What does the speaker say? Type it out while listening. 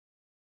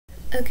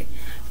Okay.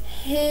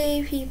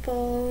 Hey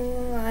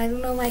people, I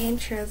don't know my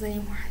intros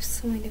anymore. I have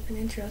so many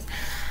different intros.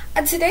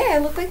 Today I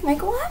look like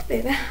Michael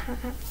Afton.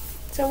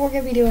 So we're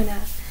going to be doing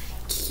a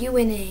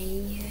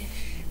Q&A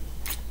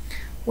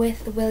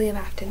with William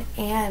Afton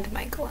and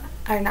Michael,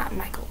 or not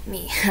Michael,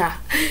 me.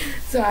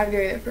 So I'm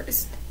doing it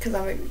first because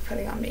I'm going to be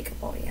putting on makeup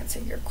while we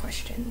answer your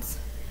questions.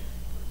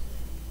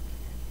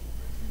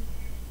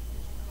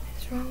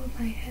 What's wrong with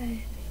my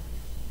head?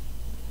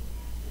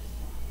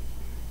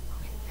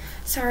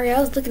 Sorry, I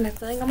was looking at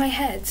the thing on my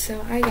head,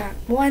 so I got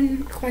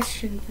one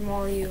question from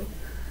all you.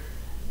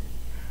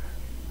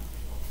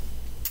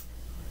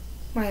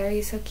 Why are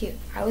you so cute?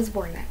 I was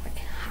born that way.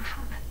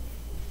 Haha.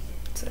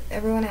 So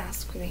everyone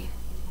asks me.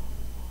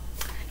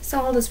 So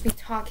I'll just be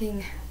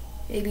talking,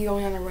 maybe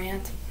going on a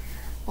rant.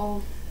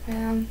 Oh,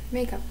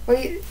 makeup.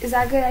 Wait, is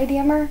that a good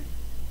idea, Mer?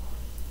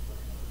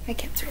 My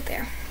cat's right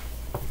there.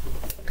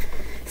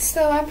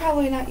 So I'm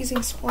probably not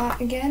using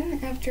Splat again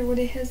after what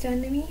it has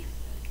done to me.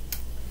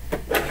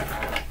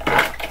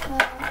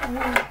 I'm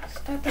gonna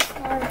start the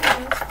scar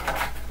first.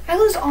 I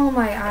lose all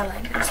my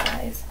eyeliners,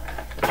 guys.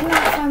 I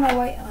cannot find my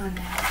white one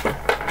now.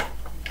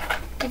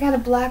 I got a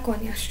black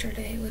one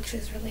yesterday, which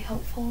is really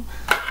helpful.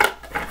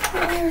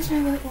 Where's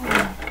my white one?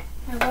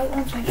 My white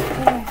one's my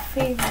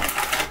favorite.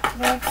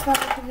 Did I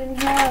expect it in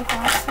here like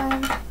last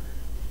time?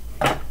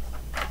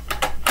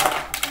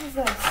 What is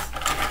this?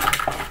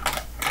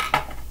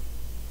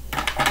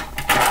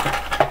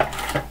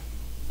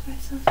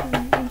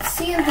 I'm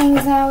seeing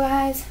things now,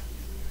 guys.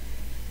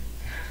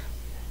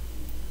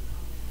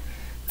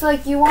 It's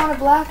like, you want a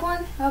black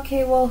one?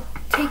 Okay, well,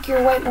 take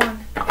your white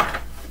one.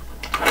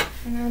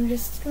 And I'm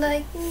just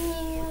like, yeah,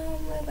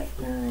 my white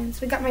lines.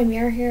 We got my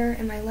mirror here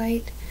and my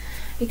light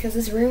because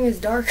this room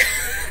is dark.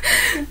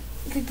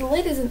 The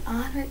light isn't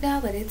on right now,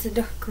 but it's a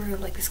dark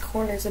room. Like, this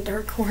corner is a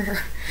dark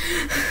corner.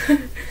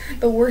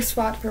 The worst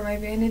spot for my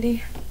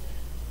vanity.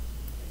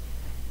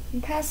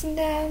 I'm passing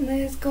down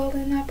this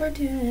golden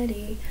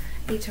opportunity.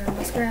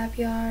 Eternal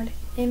scrapyard,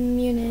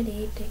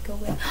 immunity, take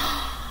away.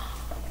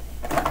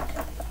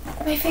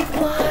 My fake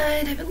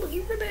blood. I've been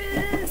looking for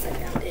this. I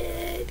found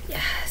it.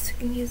 Yes, we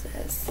can use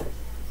this.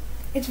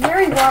 It's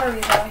very watery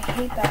though. I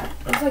hate that.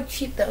 It's like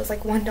cheap though. It's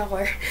like $1.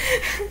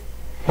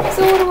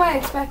 So what am I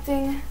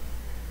expecting?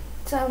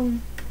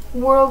 Some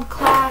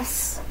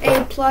world-class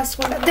A+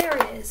 one. There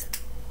it is.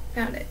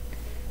 Found it.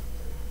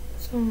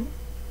 Some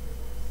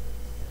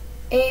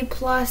A+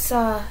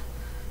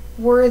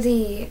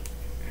 worthy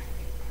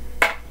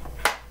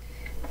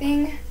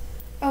thing.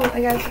 Oh,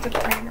 I gotta put the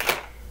primer.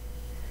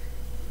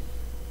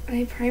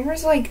 My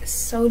primer's like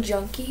so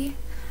junky.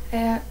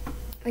 I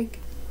like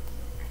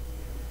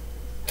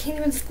can't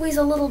even squeeze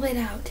a little bit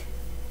out.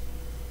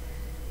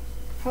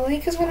 Probably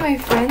because one of my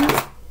friends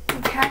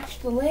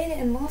attached the lid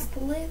and lost the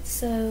lid,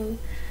 so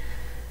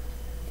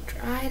it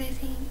dried, I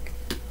think.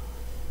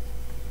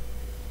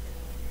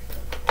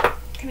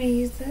 Can I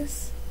use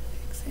this?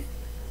 Fix it.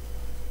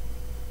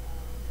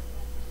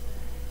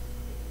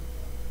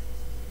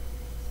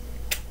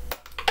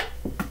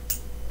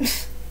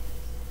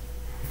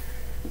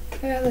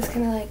 Maybe I'll just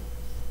kind of like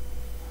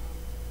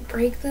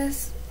break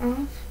this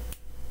off.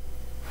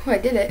 Oh, I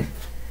did it.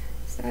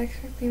 Was not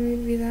expecting me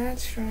to be that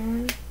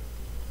strong.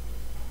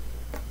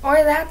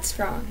 Or that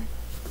strong.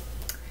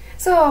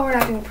 So we're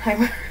not doing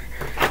primer.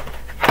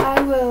 I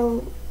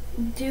will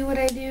do what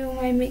I do,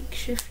 my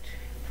makeshift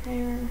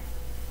primer.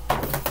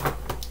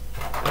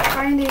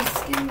 Find a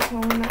skin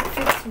tone that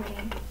fits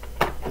me.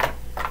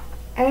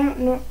 I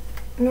don't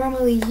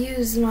normally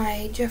use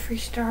my Jeffree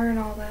Star and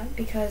all that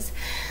because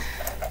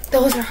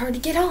those are hard to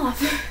get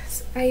off.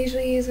 So I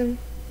usually use them.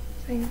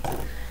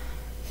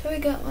 So we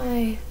got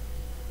my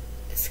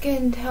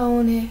skin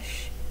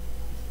tone-ish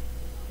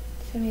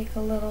to make a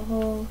little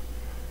hole.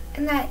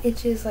 And that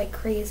itches like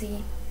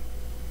crazy.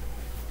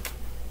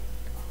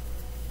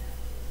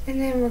 And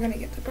then we're going to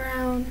get the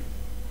brown.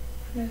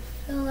 I'm going to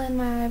fill in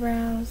my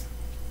eyebrows.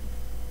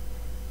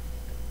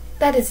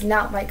 That is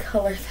not my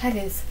color. That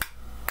is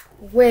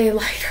way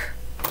lighter.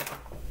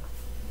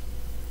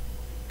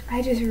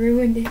 I just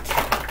ruined it.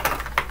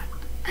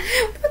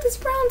 What about this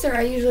bronzer?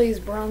 I usually use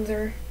bronzer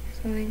or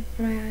something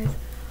for my eyes.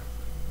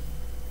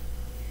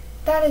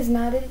 That is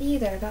not it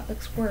either. That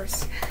looks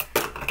worse.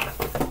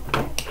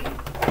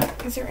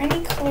 Is there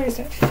any colors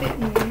that fit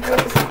me?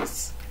 What is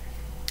this?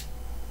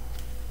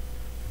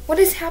 What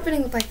is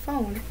happening with my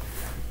phone?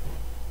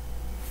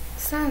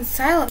 It's not in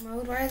silent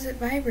mode. Why is it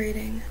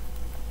vibrating?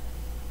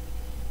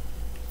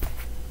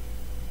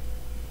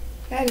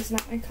 That is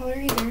not my color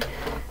either.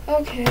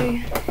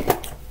 Okay.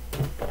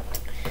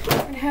 I'm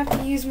gonna have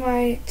to use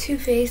my Too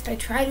Faced. I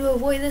try to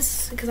avoid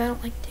this because I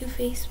don't like Too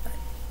Faced, but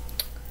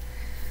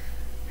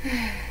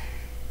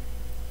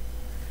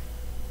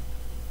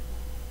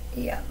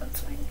yeah,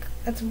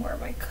 that's more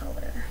my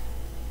color.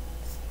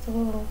 It's a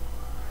little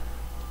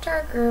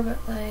darker,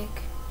 but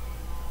like,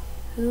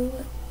 who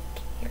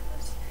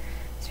cares?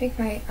 Let's make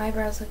my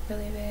eyebrows look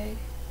really big.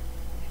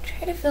 I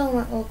try to fill in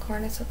that little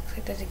corner so it looks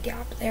like there's a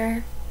gap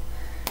there.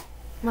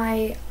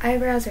 My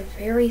eyebrows are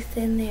very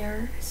thin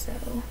there, so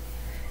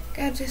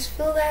Gotta just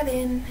fill that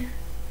in.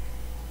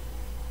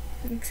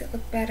 Makes it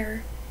look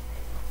better.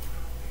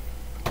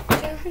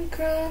 Don't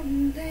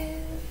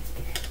crumbling,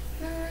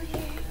 not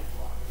here.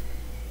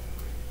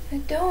 I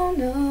don't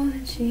know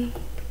that she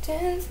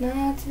pretends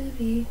not to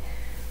be.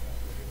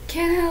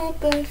 Can't help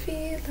but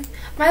feel like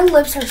my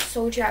lips are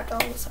so chapped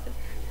all of a sudden.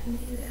 I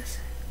need this.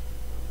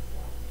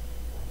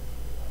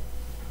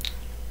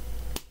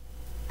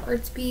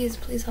 Burt's Bees,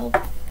 please help.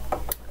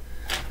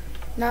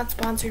 Not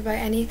sponsored by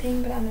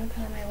anything, but I'm gonna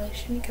put on my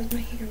lotion because my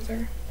hands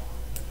are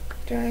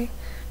dry.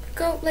 But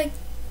go, like,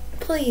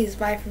 please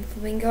buy from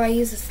Flamingo. I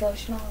use this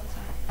lotion all the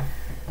time.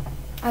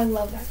 I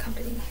love that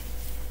company.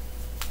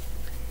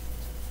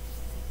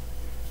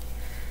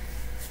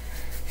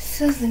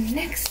 So the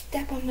next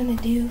step I'm gonna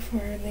do for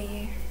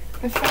the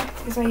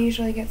effect is I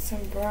usually get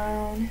some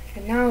brown,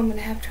 and now I'm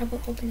gonna have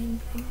trouble opening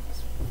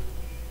things.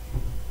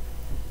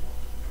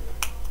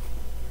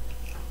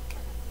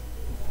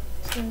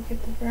 So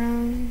get the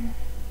brown.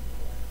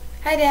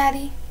 Hi,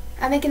 Daddy.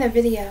 I'm making a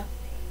video.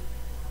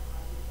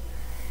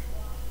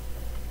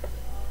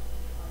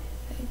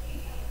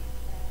 Okay.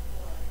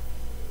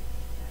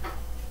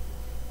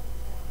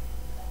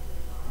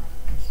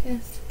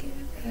 Just give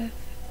it the effect.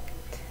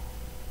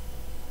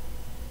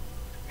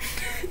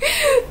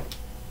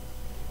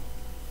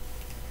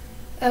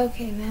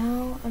 Okay,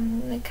 now I'm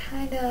gonna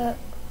kind of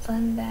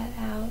blend that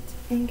out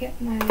and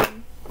get my.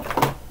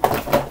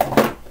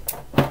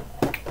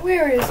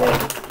 Where is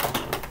it?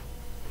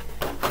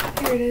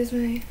 Here it is,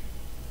 my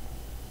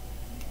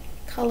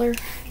color.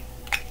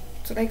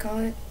 That's what I call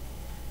it.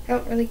 I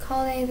don't really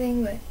call it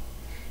anything, but it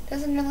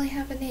doesn't really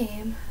have a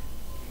name.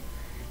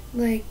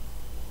 Like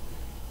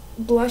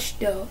Blush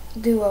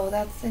Duo,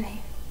 that's the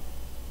name.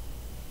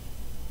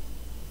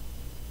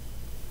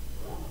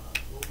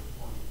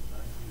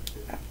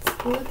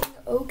 That's looking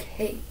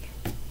okay.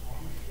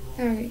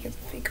 Now we're gonna get the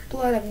fake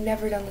blood. I've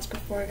never done this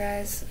before,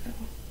 guys. So.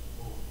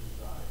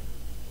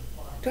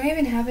 Do I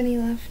even have any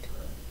left?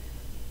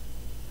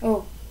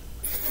 Oh.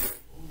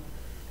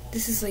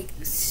 This is like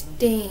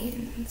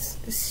stains.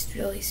 This is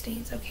really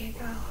stains. Okay, I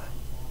got a lot.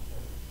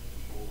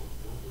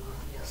 Oh,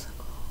 it feels so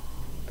cold.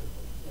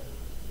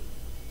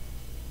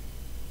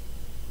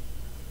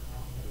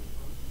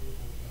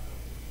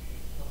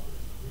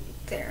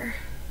 There.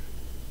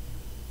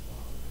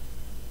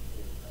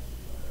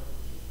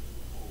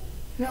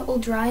 And it will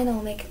dry and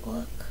it'll make it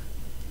look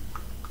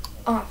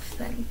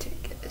authentic.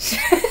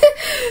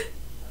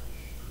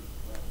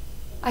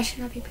 I should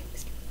not be putting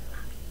this.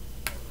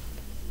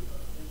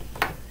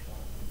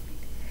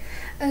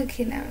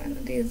 Okay, now I'm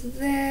gonna do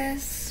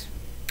this.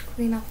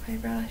 Clean off my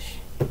brush.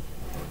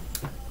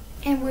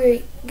 And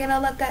we're gonna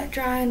let that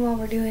dry, and while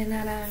we're doing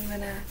that, I'm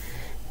gonna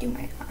do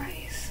my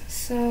eyes.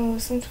 So,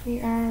 since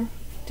we are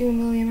doing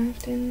William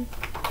Afton,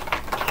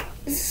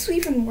 does this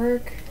even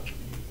work?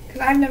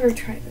 Because I've never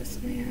tried this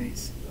in my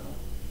eyes.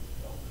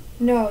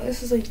 No,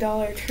 this is like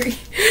Dollar Tree.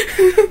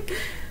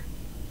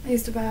 I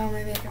used to buy all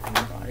my makeup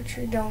from Dollar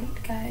Tree.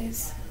 Don't,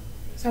 guys.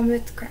 Some of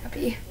it's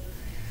crappy.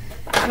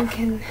 You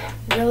can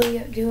really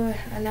do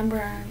a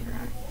number on your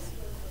eyes.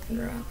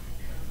 Bro,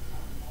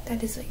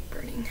 that is like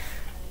burning.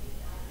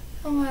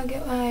 I want to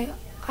get my.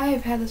 I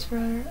have had this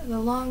for the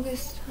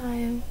longest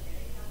time.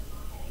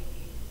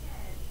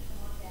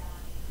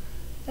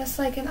 That's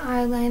like an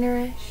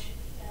eyeliner-ish.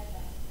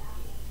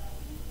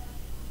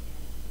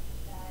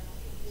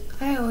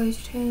 I always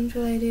change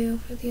what I do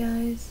for the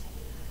eyes.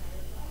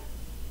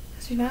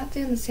 Because you're not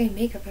doing the same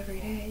makeup every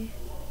day.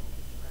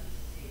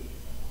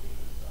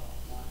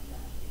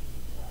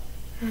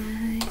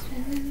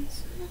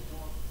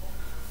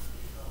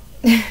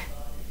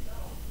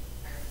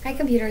 My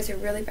computer is a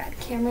really bad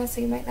camera,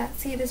 so you might not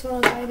see it as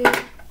well as I do.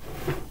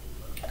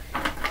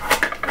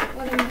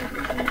 What am I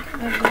doing?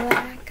 My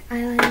black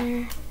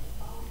eyeliner.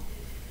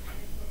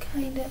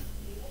 Kind of.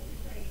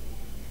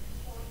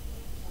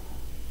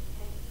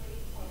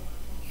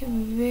 Get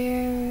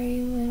very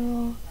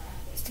little,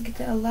 just to get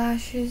the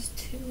lashes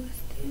to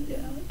stand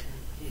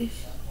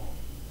out-ish.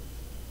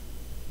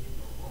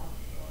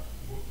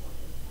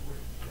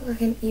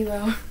 Like an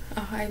emo.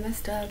 Oh, I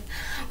messed up.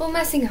 Well,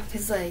 messing up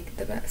is like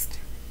the best.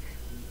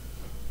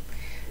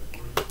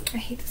 I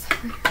hate this.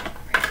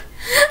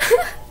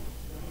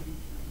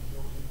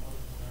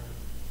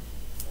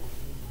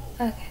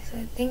 Okay, so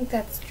I think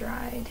that's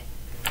dried.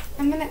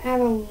 I'm gonna add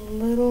a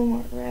little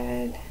more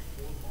red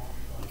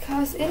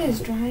because it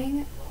is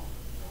drying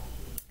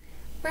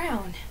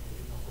brown.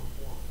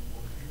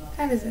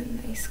 That is a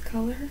nice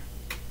color.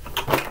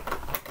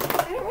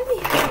 I don't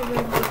really have a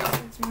red lip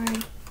since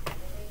my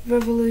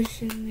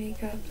Revolution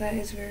makeup. That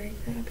is very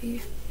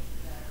crappy.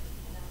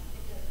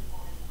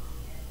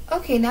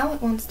 Okay, now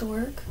it wants to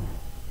work.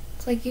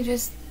 It's like you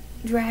just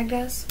dragged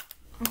us.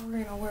 Oh,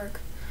 we're gonna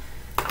work.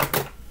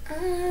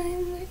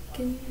 I'm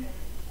working.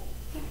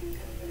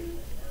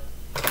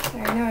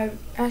 Sorry, now I have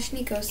Ash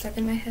Nico stuck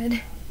in my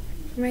head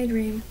for my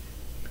dream.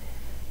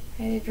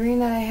 I had a dream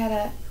that I had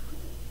a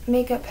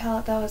makeup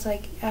palette that was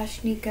like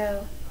Ash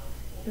Nico,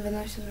 even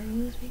though she's a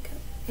rose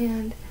makeup,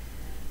 and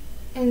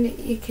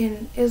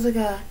it was like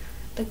a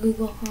the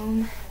Google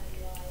Home.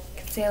 I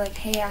could say like,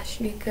 hey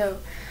Ashniko,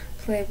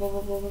 play blah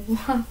blah blah blah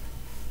blah.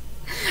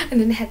 And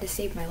then it had to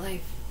save my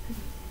life.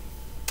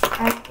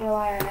 I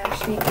rely on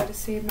Ashniko to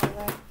save my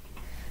life.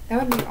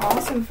 That would be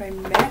awesome if I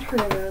met her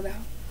though.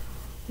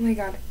 Oh my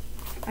god.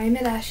 If I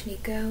met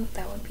Ashniko,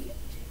 that would be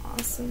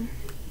awesome.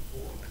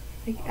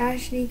 Like,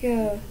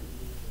 Ashniko,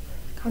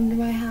 come to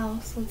my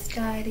house, let's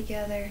die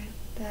together.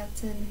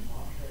 That's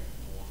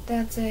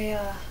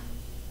a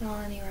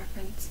Melanie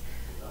reference.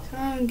 So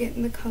I'm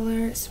getting the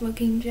color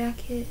Smoking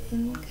Jacket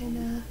and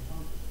kinda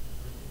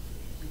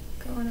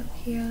going up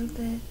here with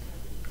it.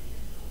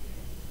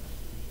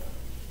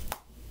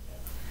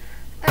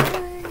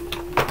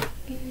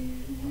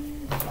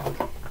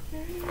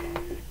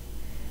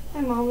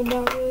 My mom would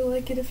not really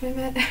like it if I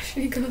met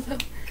Ashniko though,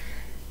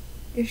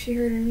 if she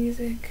heard her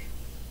music.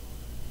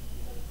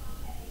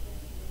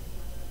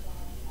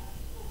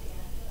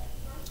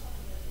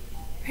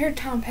 I heard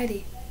Tom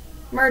Petty.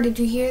 Mer, did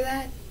you hear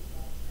that?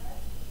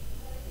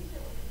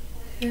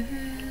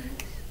 And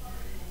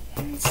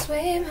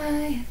sway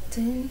my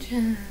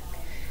attention.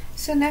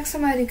 So next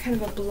I'm gonna do kind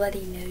of a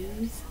bloody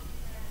nose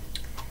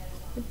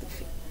with the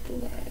fake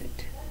blood.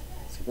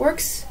 So it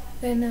works,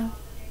 then no.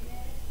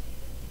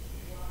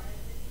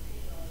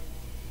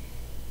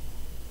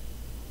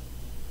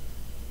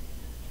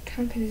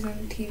 Tom Petty's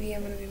on TV,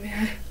 I'm gonna be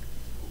mad.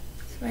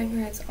 So my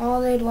parents,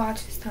 all they'd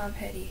watch is Tom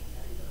Petty.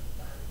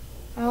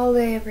 All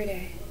day, every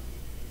day.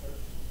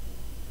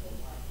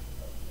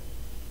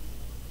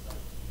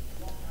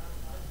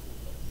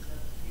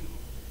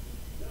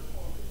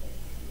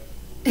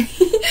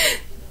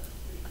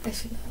 I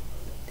should not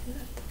do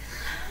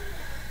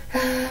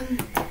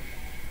that.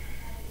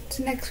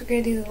 So next we're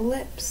gonna do the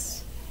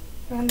lips.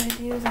 What I'm gonna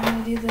do is I'm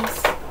gonna do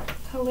this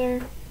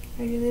color.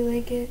 I really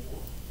like it.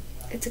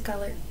 It's a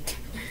color.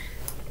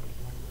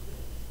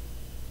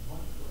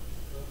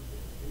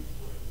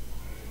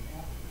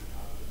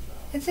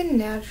 It's a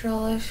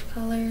natural-ish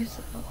color,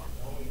 so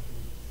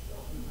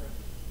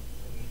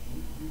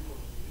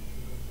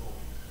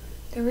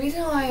the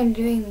reason why I'm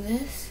doing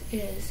this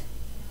is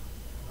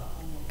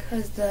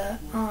because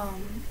I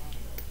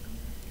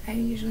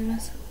usually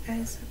mess up,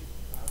 guys.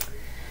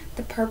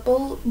 The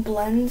purple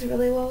blends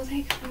really well with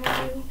it. I'm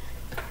gonna do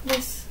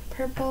this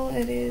purple.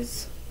 It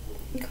is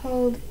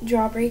called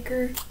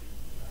Jawbreaker.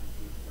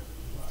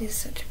 It is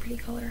such a pretty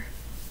color.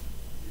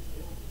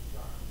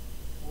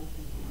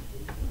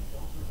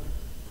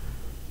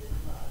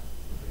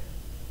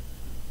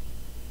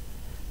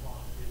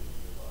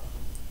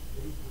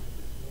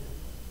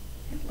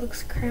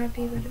 Looks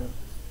crappy, but it looks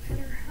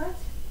better.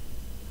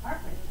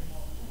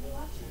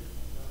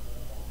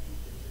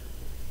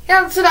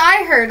 Yeah, that's what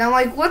I heard. I'm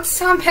like, what's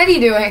Tom Petty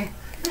doing?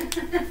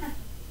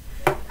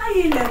 How do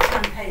you know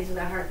Tom Petty's with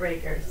the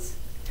Heartbreakers?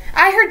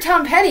 I heard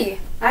Tom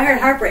Petty. I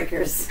heard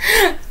Heartbreakers.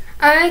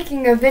 I'm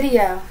making a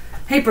video.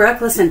 Hey,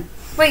 Brooke, listen.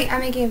 Wait, I'm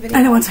making a video.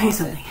 I want to tell you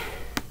something.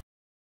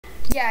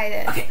 Yeah, I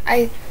did.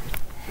 Okay.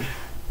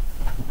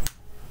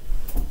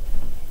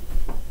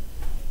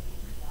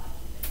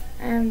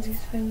 I'm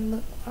just putting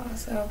lip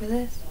gloss over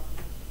this.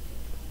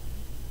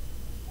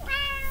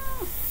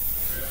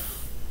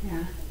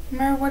 Yeah.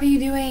 Mer, what are you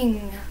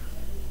doing?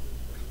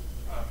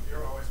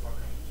 You're always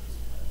welcome.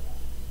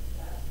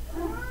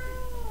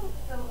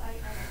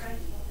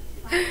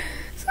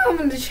 So I'm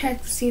going to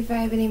check to see if I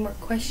have any more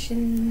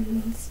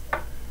questions.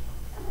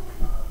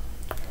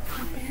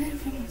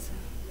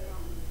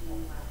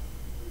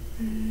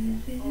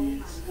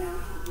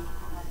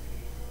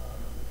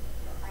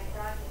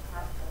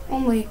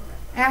 Only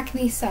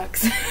acne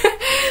sucks.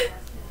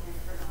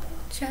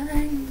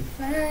 Trying to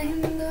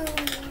find the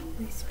way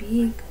we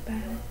speak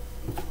about.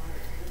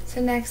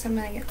 So next I'm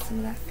gonna get some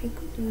of that fake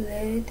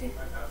blood.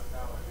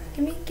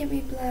 Give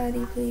me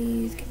bloody,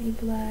 please. Give me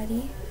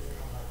bloody.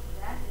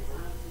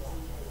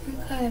 I'm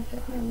glad I put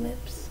it on my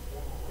lips.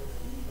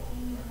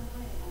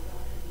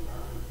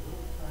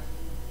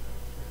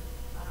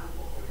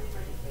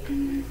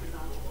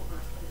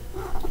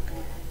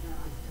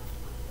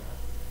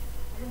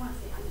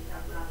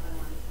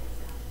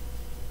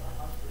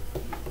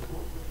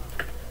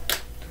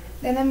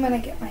 Then I'm gonna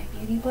get my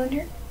beauty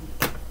blender,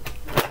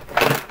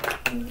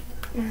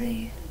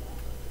 my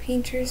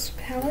painter's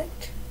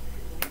palette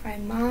that my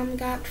mom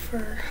got for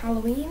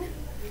Halloween.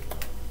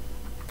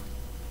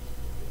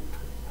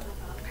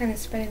 Kind of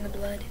spreading the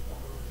blood.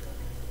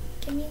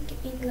 Give me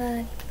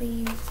blood,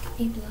 please. Give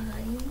me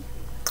blood.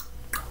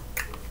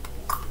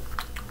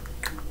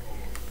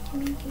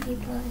 Give me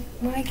blood.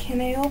 Why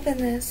can't I open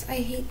this? I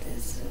hate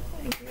this.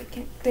 I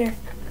can't. There.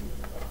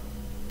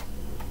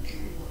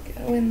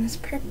 Go in this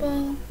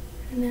purple.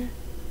 And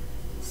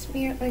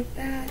smear it like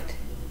that,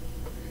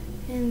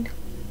 and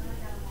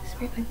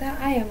smear it like that.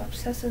 I am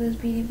obsessed with this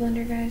beauty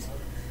blender, guys.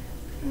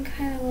 I'm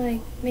kind of like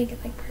make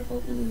it like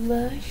purple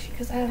blush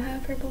because I don't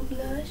have purple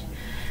blush.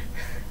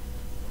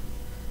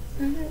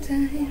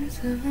 Sometimes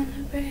I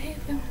wanna break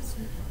for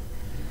myself.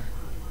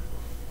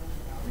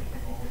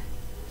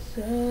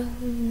 So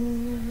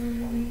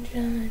I'm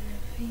trying to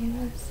feel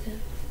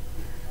myself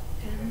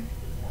down.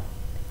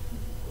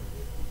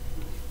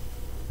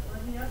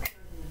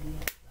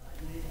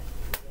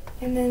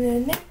 And then the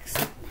next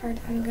part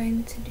I'm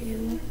going to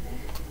do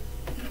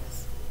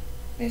is,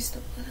 there's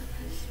still blood on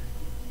this.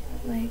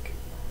 Like,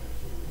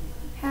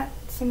 had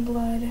some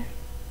blood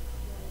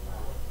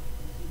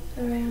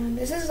around.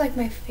 This is like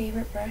my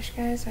favorite brush,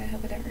 guys, so I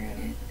hope I don't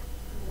ruin it.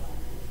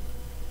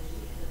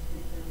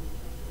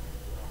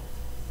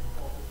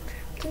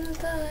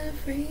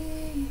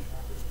 Free.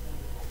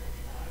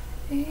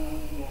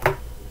 Hey. Okay,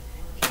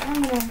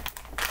 I'm gonna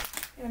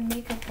get a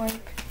makeup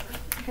wipe.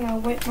 I'm gonna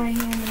wipe my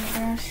hand in the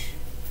brush,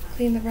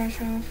 clean the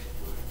brush off.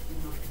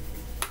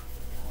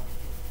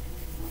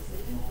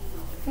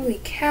 Holy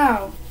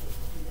cow!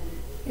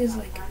 It is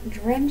like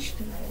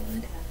drenched in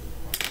blood.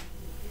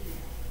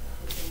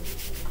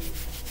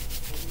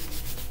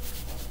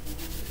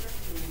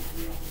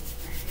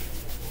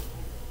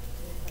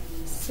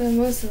 So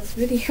most of this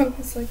video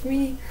is like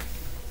me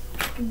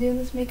doing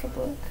this makeup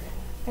look.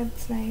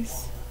 That's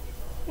nice.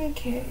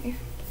 Okay.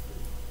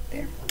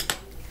 There.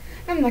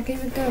 I'm not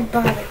even gonna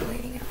bother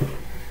cleaning up.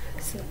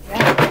 So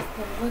that's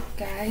the look,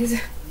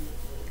 guys.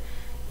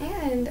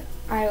 And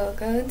I will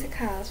go into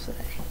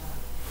cosplay.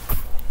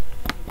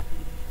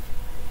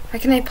 How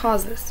can I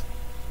pause this?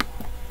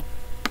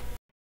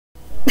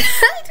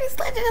 I just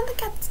let it on the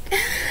cats.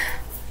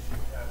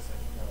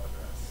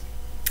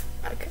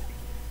 Okay.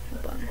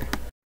 Hold on.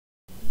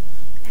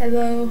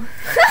 Hello.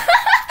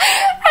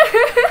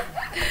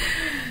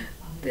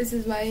 This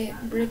is my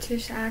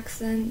British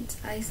accent.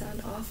 I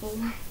sound awful.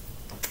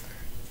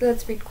 So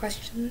let's read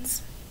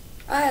questions.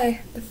 The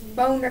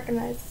phone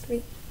recognizes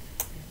me.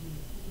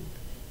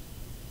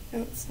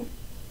 No, it's not.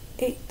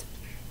 8.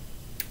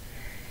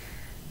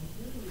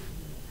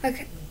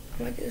 Okay, I'm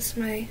gonna do this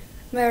my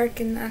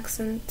American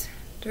accent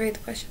to read the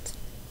questions.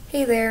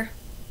 Hey there.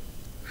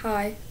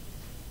 Hi.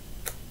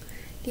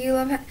 Do you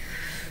love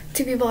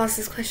 2 people asked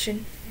this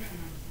question.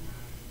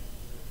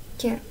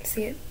 Can't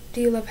see it.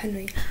 Do you love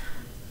Henry?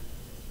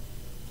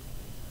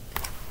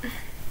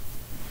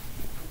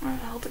 I'll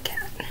hold the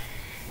cat.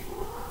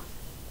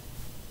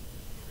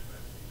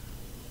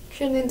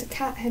 Should named the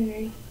cat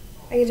Henry.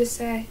 I could just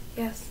say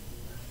yes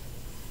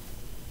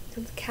to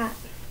the cat.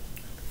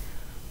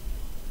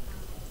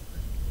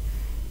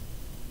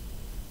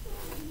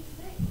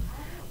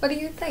 What do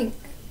you think?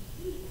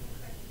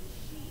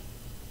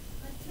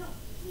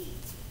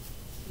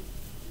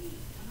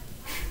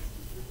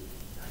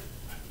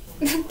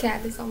 The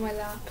cat is on my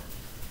lap.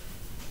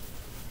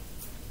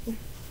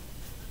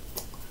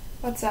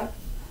 What's up?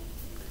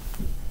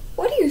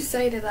 What do you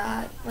say to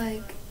that?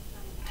 Like,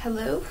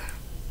 hello?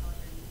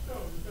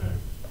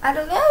 I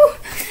don't know.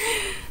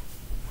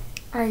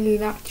 Are you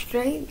not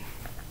straight?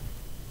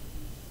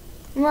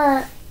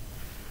 Wait.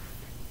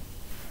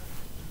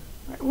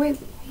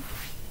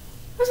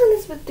 What's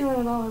Elizabeth doing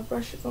with all her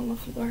brushes on the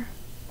floor?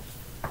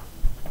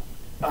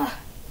 Ugh,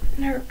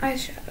 and her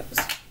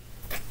eyeshadows.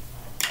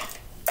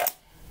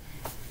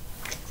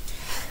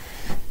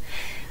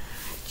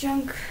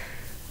 Junk.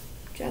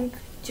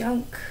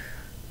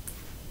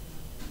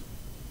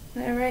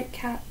 Alright,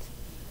 cat.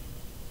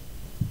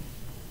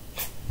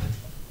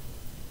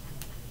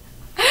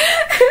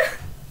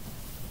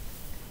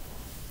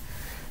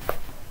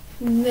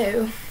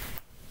 No.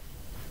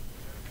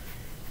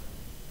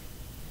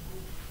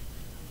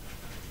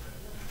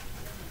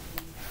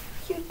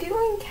 What you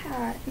doing,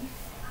 cat?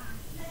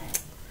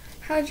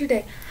 How's your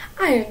day?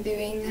 I am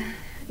doing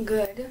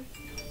good.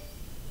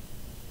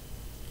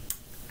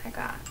 I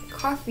got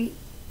coffee.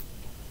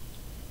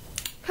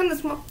 Put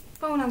this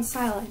phone on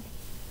silent.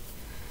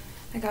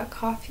 I got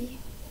coffee.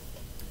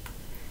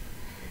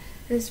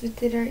 Elizabeth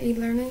did our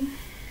e-learning.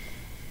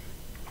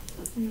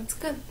 And that's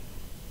good.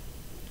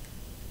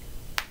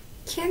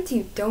 Can't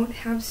you don't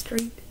have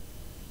straight?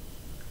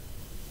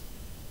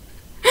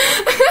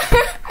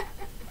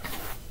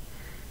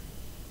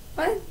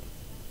 What?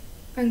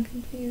 I'm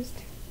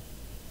confused.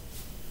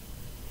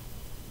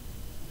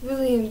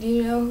 William, do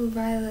you know who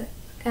Violet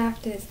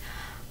Aft is?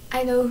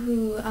 I know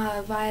who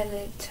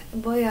Violet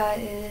Boya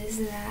is,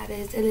 and that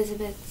is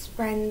Elizabeth's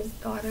friend's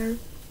daughter.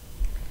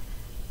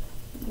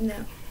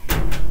 No.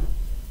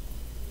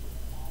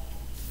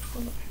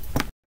 Hold on.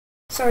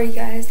 Sorry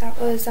guys, that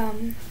was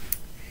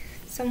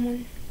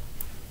someone.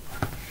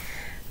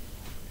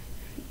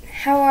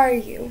 How are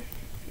you?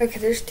 Okay,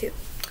 there's 2.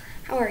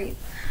 How are you?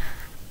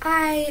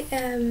 I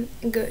am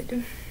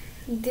good.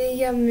 Do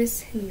you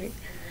miss Henry?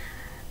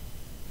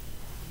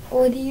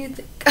 What do you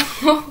think?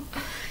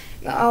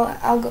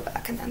 I'll go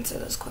back and answer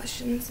those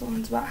questions, the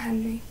ones about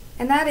Henry.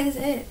 And that is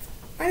it.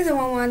 Why does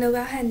everyone want to know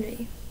about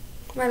Henry?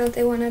 Why don't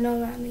they want to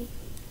know about me?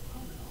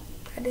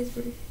 That is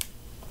rude.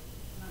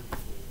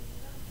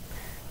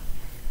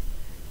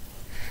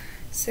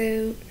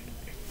 So,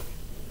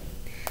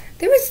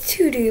 there was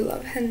 2 Do You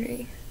Love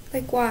Henry?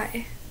 Like,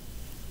 why?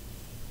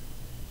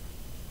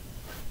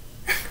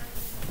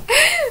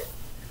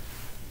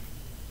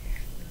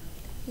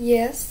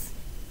 Yes.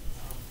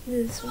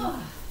 This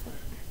one.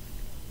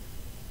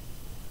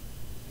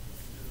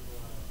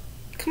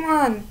 Come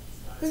on.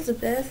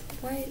 Elizabeth,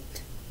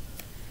 wait.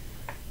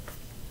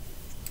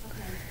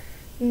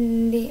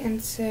 The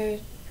answer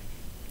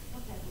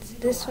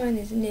this one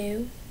is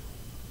new.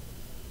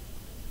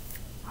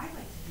 I'd like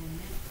to do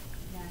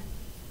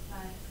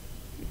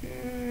it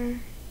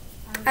again,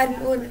 but I don't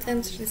know what the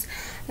answer is.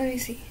 Let me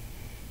see.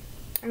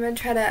 I'm gonna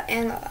try to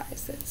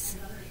analyze this.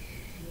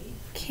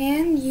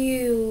 Can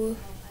you...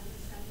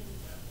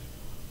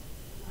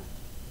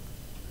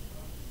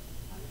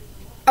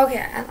 Okay,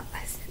 I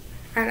analyzed it.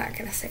 I'm not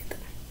gonna say it though.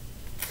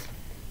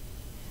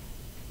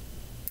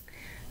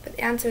 But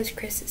the answer is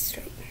Chris is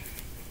straight.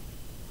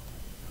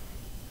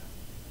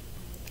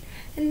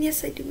 And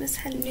yes, I do miss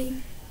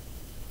Henry.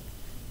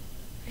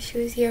 She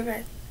was here,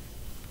 but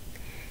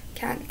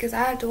can't, because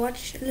I have to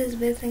watch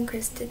Elizabeth and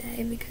Chris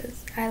today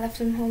because I left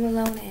them home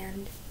alone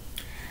and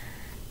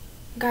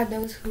God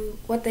knows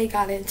what they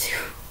got into.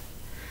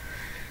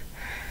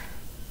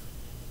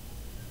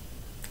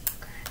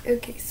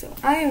 Okay, so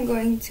I am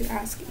going to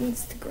ask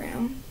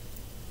Instagram.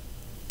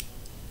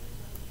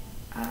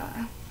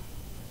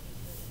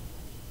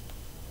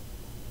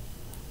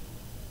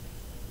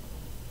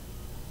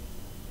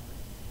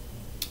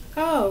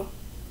 Oh,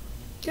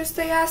 guess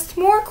they asked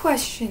more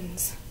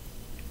questions.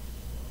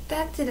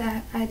 That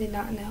I did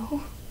not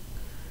know.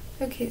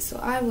 Okay, so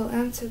I will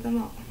answer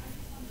them all.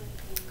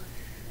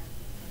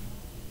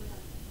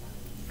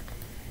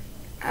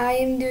 I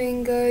am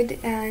doing good,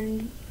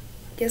 and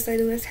yes, I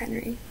do miss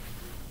Henry.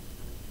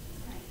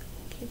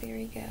 Okay, there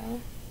we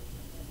go.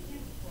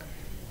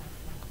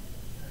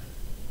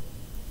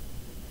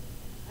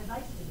 I'd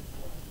like to do it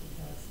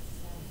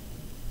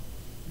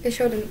because They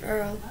showed an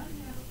Earl.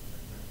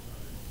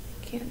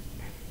 Can't.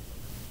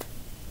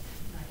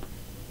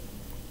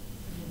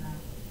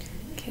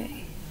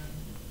 Okay.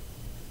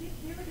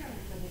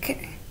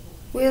 Okay.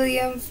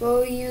 William,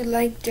 will you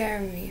like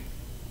Jeremy?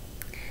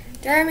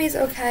 Jeremy's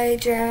okay.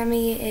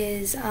 Jeremy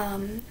is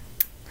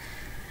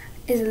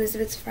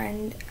Elizabeth's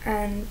friend,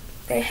 and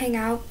they hang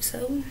out,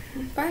 so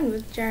I'm fine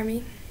with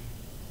Jeremy.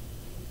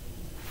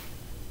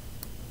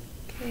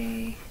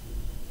 Okay.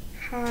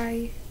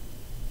 Hi.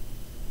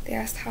 They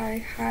asked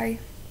hi. Hi.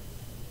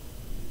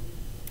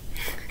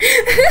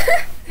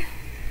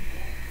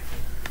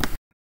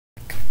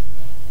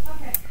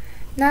 Okay.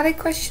 Not a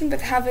question,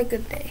 but have a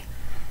good day.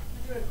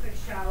 I'll do a quick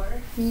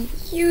shower.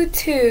 You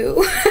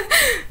too.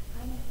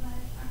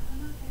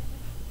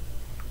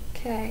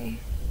 Okay.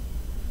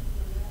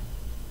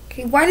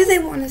 Okay, why do they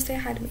want to say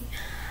hi to me?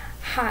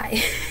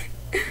 Hi.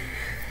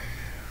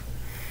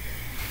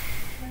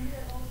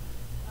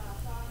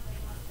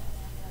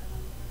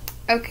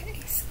 Okay,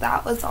 so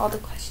that was all the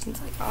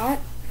questions I got.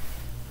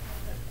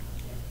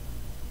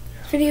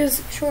 This video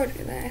is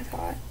shorter than I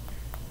thought.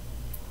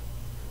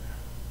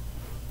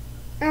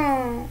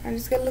 Oh, I'm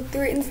just gonna look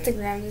through her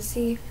Instagram to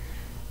see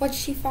what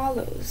she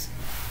follows.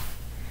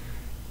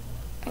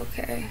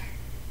 Okay.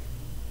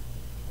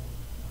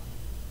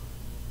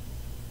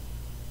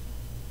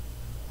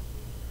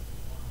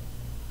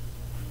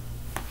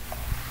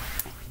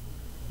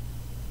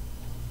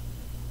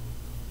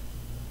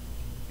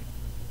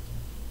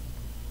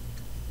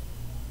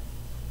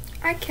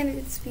 I can't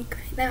even speak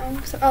right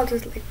now, so I'll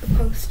just like the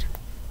post.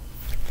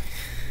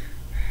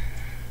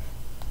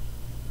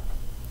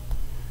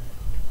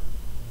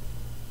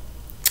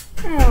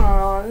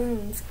 Oh, that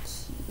one's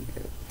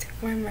cute.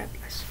 Why am I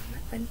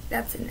blushing?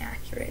 That's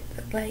inaccurate,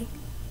 but like,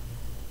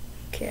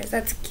 who cares?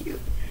 That's cute.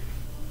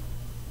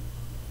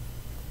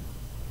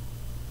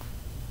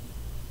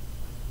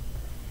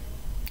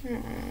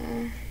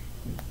 Aww.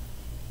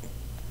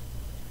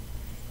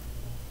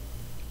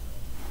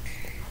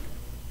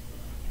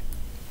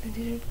 I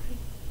did it right.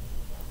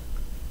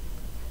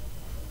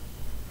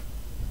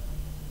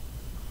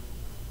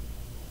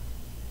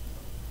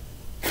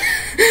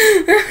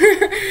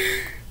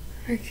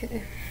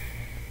 Okay.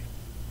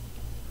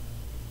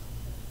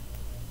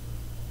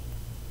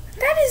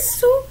 That is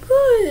so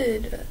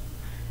good.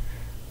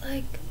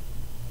 Like,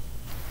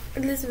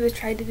 Elizabeth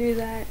tried to do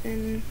that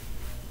and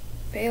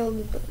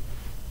failed, but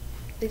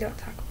they don't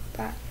talk about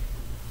that.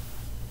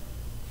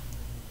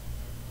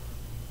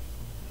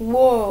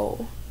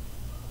 Whoa.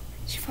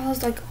 She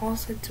follows like all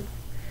sorts of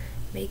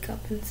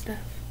makeup and stuff.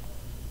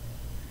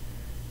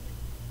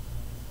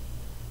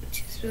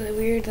 Which is really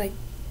weird, like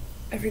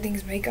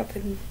everything's makeup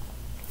and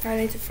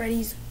Friday to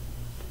Freddy's.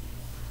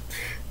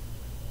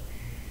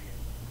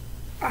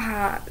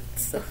 Ah,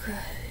 that's so good.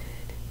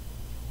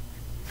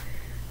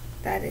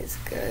 That is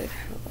good.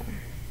 Hold on.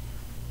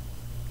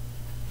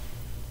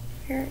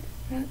 Here,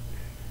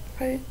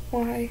 what?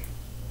 Why?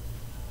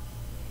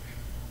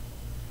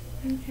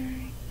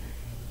 Okay.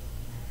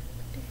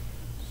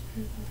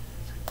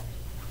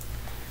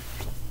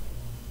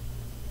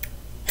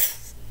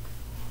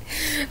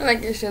 I'm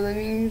not gonna show the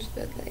memes,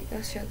 but like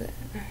I'll show the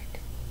art.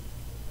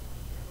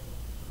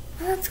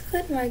 Oh, that's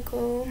good,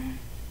 Michael.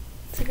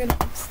 It's a good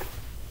post.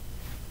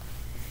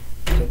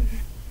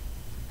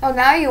 Oh,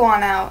 now you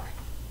want out.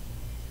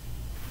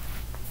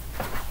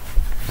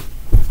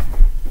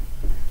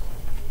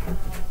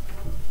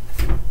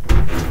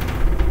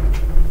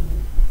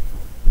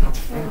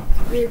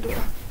 Oh, weird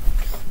door.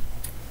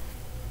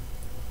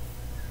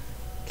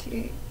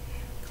 Okay,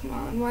 Come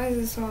on, why is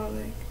this all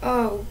like,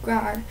 oh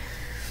god.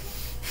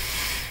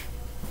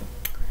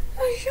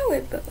 I'll show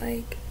it, but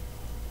like,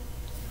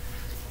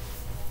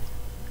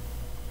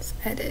 let's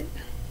edit.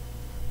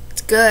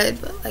 It's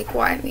good, but like,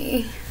 why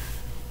me?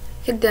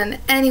 Could have done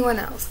anyone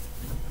else.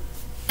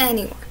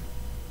 Anyone.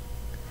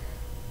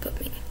 But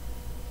me.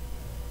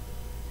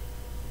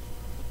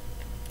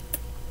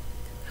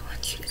 I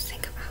want you to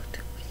think about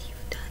what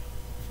you've done.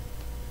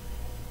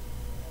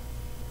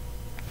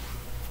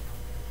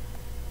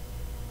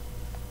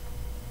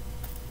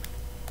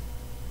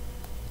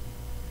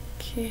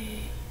 Okay.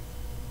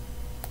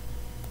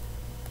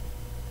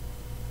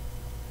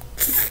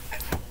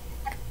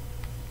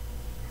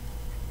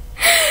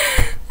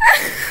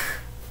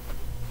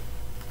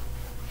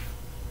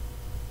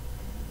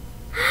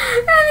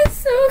 That is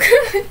so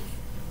good.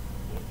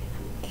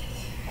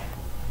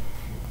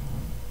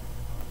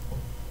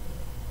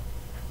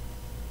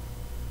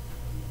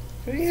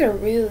 These are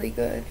really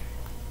good.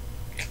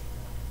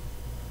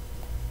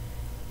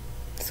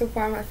 So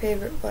far my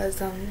favorite was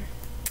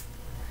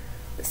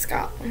the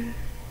Scott one.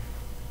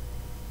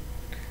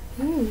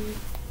 Ooh.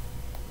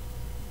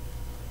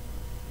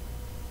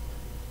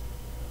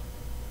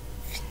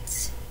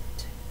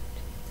 Vincent.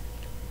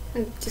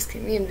 I'm just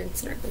kidding, me and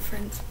Vincent are good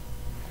friends.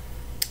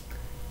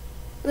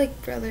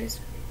 Like brothers.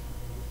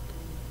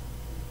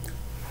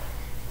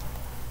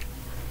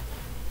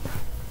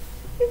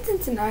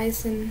 Vincent's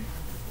nice and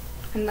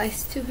I'm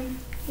nice to him.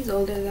 He's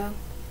older though.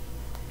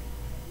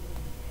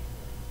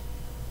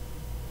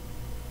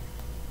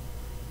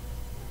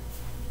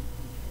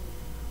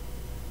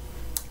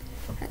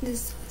 That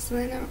is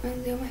something I don't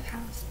really do in my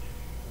past.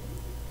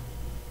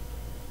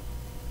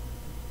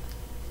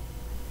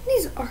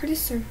 These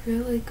artists are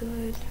really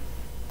good.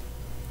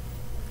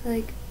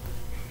 Like,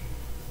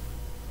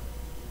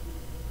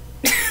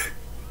 that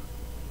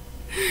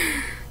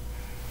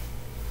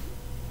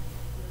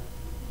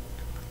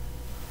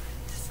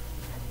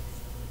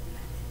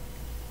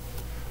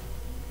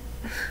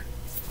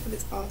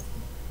is awesome.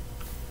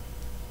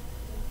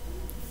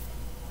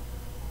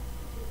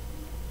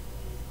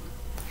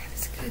 That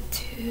is good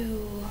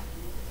too.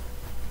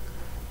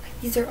 Like,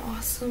 these are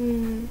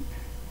awesome.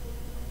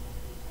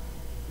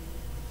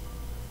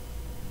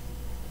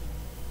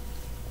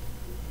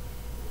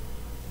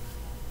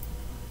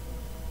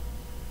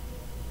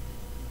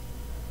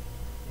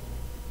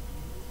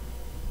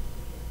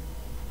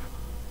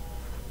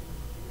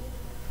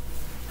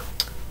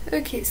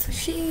 Okay, so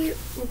she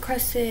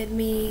requested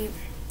me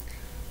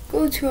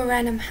go to a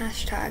random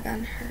hashtag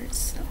on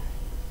hers, so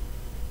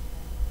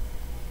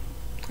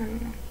I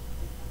don't know.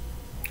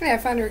 Yeah, I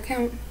found her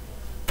account.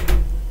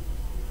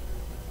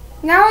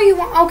 Now you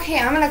want, okay,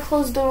 I'm gonna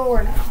close the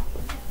door now.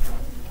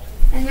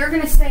 And you're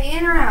gonna stay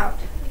in or out.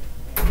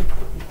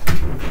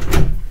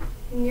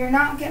 And you're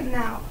not getting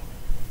out.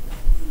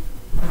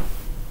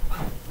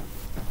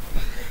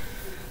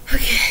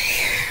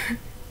 Okay.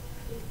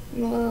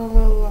 La,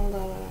 la, la,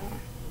 la, la.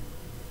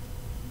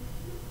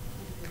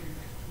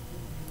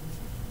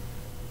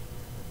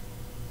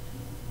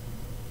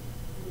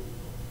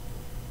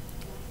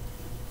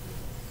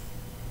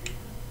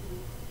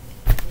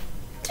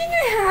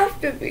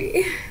 To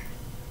be.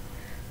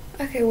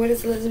 Okay, what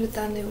has Elizabeth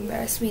done to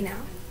embarrass me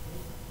now?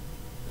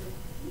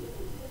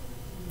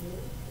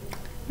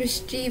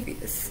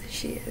 Mischievous,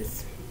 she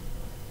is.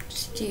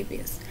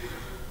 Mischievous.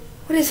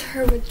 What is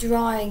her with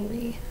drawing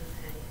me?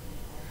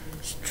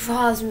 She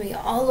draws me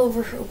all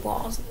over her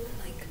walls.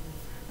 Like,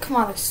 come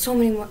on, there's so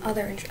many more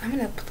other I'm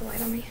gonna put the light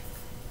on me.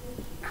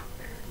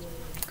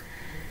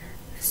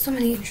 There's so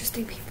many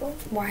interesting people.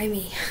 Why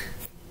me?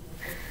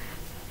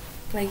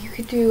 Like, you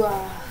could do,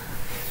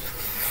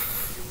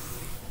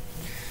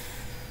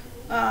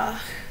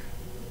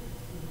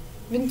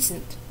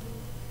 Vincent.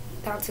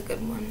 That's a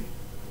good one.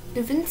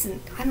 The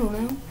Vincent. I don't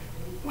know.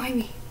 Why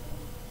me?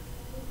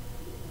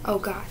 Oh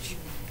gosh.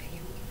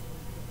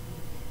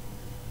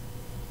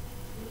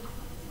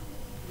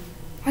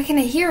 Why can't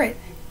I hear it?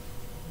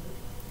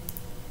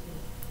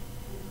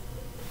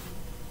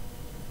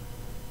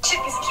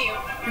 Chick is cute.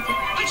 Okay.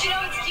 But you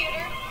know what's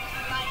cuter?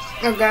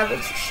 Oh god,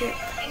 that's shit.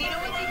 And you know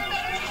what's even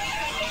better?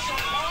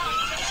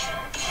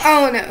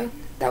 Oh no.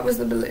 That was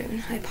the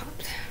balloon I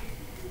popped.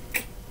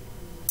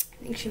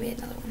 I think she made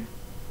another one.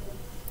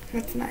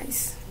 That's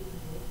nice.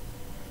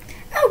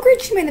 Oh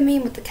great, she made a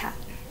meme with the cat.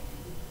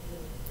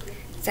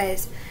 It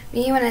says,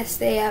 me when I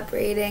stay up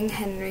reading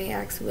Henry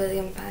X.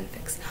 William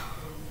fanfics.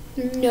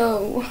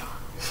 No.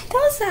 She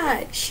does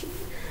that.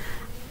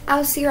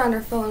 I'll see her on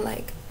her phone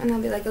like, and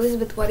I'll be like,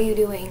 Elizabeth, what are you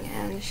doing?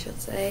 And she'll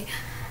say,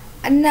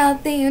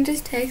 nothing, I'm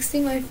just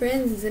texting my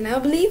friends, and I'll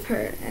believe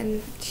her.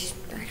 And she's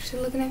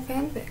actually looking at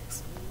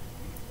fanfics.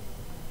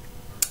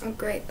 Oh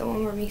great, the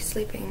one where me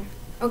sleeping.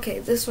 Okay,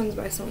 this one's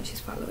by someone she's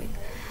following.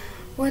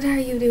 What are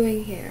you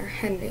doing here,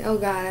 Henry? Oh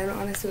god, I don't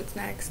want to see what's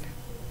next.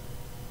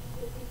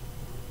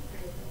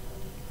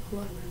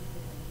 Look.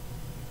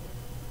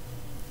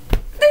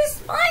 They're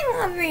spying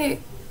on me!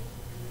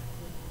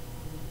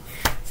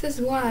 This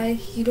is why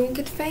you don't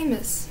get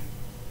famous.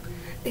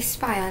 They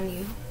spy on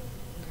you.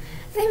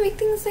 They make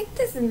things like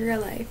this in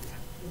real life.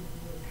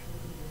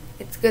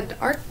 It's good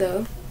art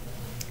though.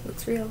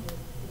 Looks real.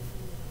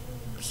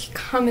 She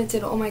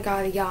commented, "Oh my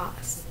god,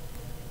 yas."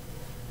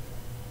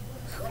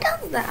 Who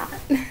does that?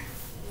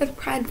 With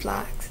pride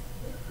flags.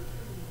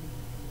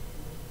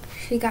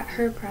 She got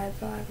her pride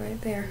flag right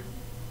there.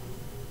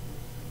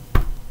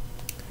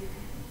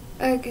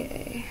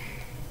 Okay.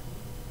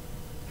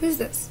 Who's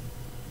this?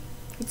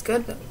 It's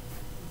good though.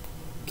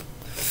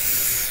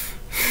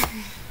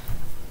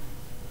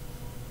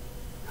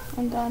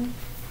 I'm done.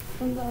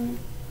 I'm done.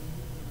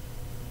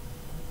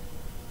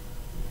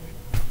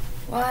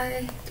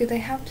 Why do they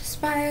have to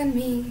spy on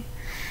me?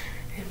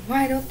 And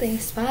why don't they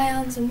spy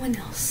on someone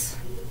else?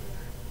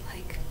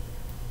 Like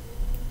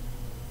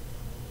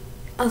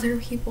other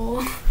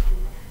people.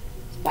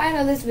 Spy on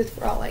Elizabeth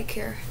for all I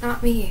care.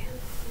 Not me.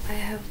 I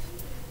have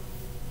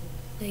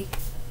like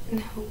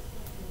no.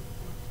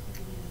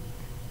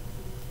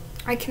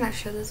 I cannot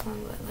show this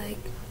one, but like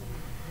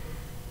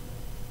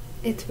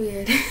it's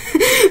weird.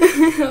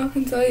 I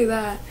can tell you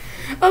that.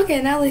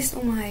 Okay, now they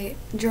stole my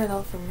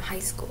journal from high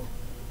school.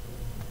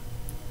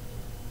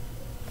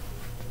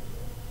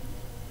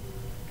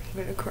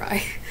 I'm gonna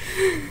cry.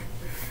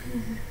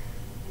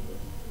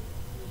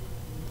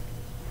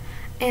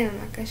 And I'm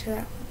not gonna show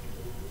that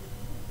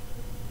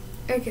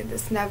one. Okay,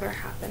 this never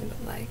happened,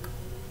 but like,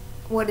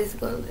 what is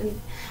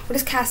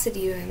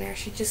Cassidy doing there?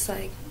 She's just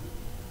like,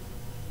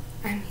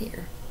 I'm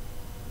here.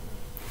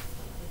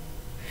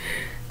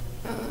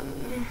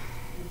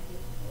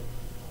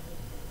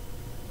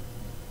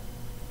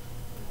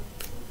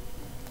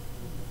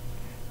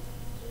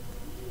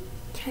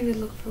 Trying to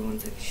look for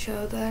ones I can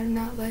show that are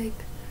not like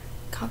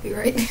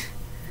copyright.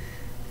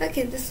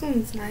 Okay, this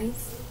one's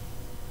nice.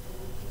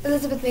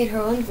 Elizabeth made her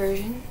own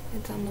version.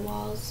 It's on the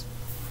walls.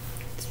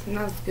 It's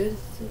not as good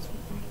as this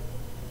one.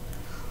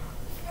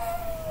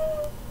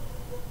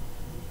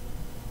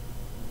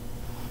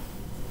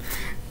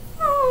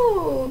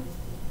 Oh,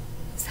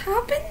 this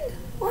happened?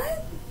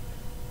 What?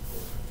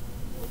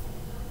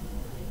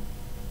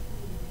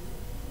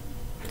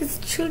 What does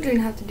children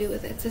have to do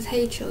with it? It says,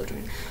 "Hey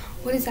children."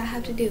 What does that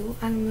have to do?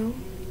 I don't know.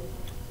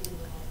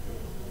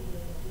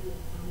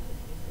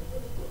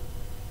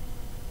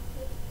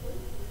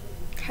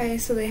 Okay,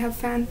 so they have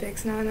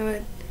fanfics. Now I know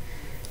what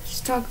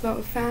to talk about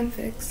with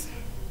fanfics.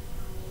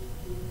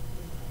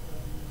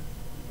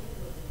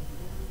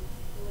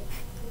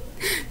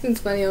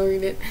 It's funny, I'll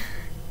read it.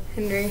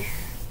 Henry.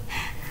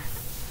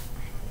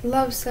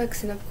 Love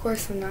sucks and of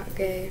course I'm not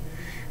gay.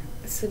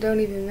 So don't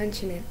even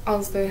mention it.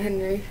 Also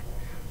Henry.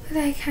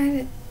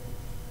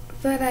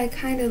 But I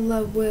kinda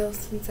love Will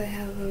since I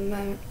have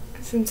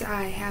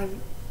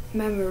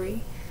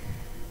memory.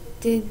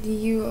 Did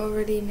you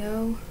already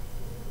know?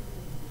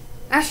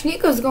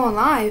 Ashniko's going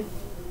live.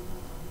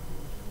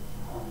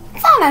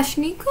 It's not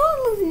Ashniko.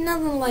 It looks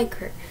nothing like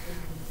her.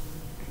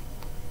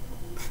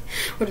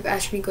 What if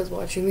Ashniko's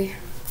watching me?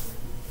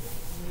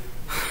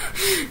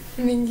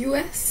 In the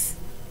US?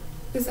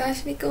 Is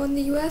Ashniko in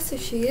the US?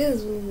 If she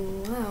is,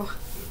 wow.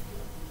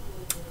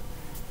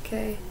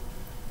 Okay.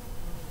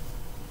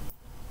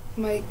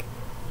 Like,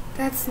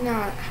 that's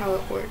not how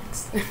it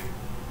works.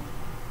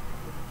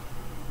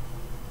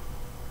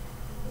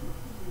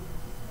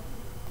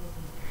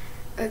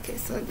 Okay,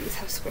 so these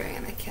have spray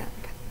and I can't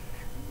put them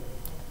there.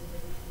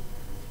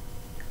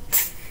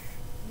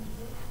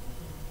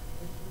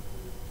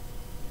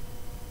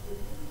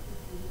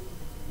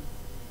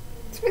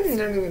 Some of these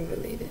aren't even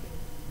related.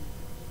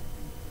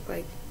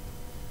 Like,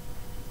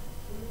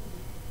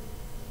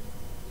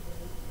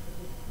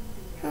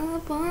 I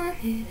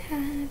wanted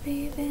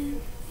happy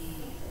been.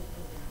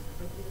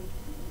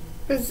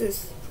 What is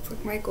this? Looks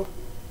like Michael.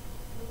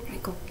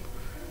 Michael.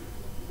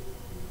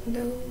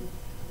 No.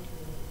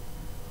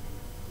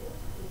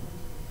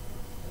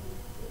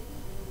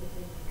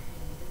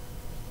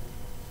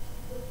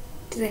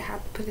 Do they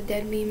have to put a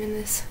dead meme in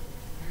this?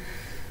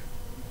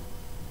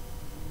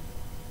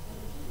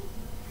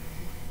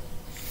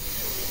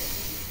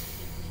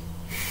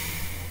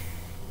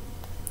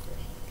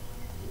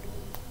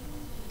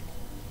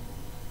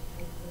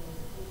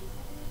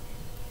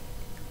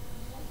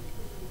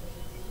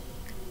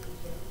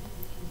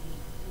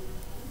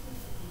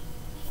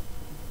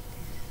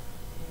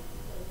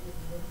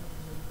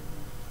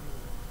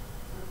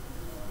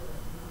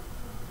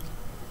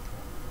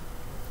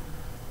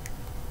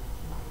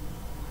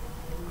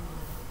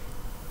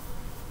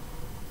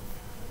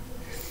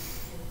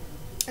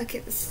 Okay,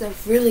 this is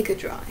a really good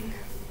drawing.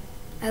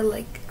 I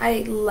like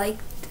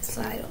this.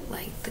 I don't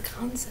like the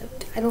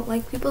concept. I don't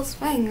like people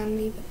spying on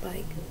me, but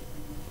like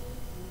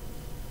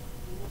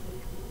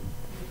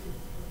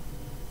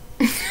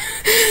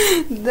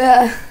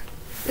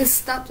this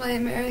stopped my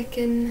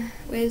American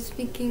way of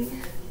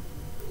speaking.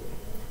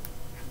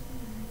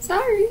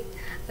 Sorry.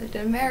 I lived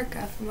in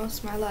America for most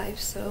of my life,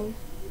 so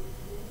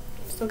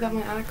still got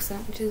my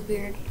accent, which is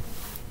weird.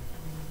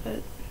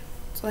 But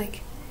it's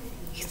like,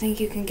 you think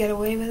you can get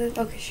away with it?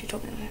 Okay, she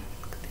told me that.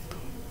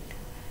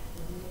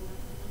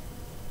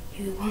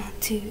 You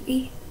want to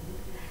eat?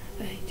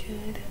 I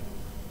tried.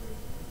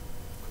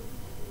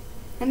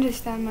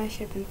 Understand my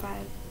ship in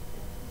 5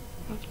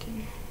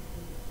 often.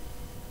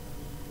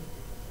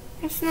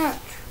 That's not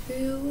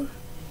true.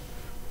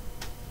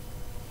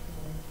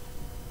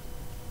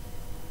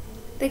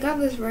 They got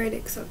this right,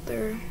 except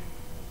there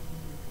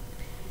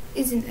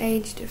is an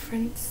age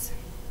difference.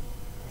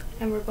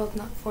 And we're both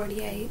not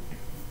 48.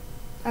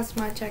 That's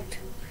when I checked.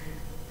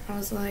 I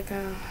was like,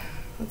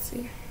 let's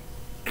see.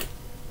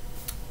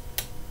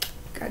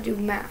 Gotta do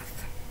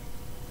math.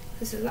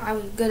 I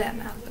was good at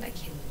math, but I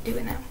can't do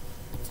it now.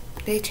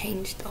 They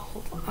changed the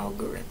whole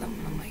algorithm,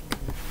 and I'm like,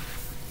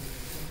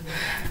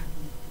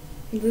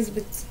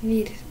 Elizabeth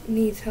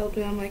needs help,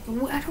 and I'm like,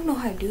 I don't know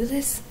how to do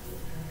this.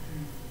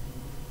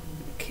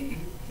 Okay.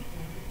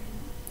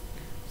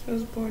 So I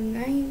was born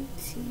it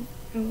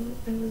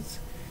was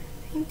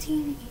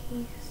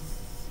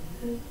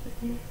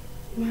 1987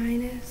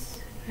 minus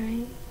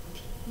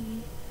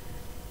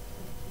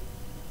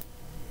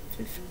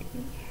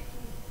 1950.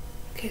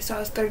 Okay, so I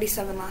was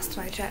 37 last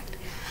time I checked.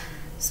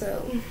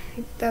 So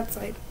that's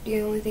like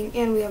the only thing,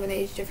 and we have an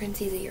age difference.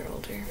 He's a year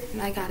older,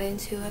 and I got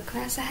into a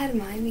class ahead of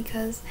mine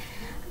because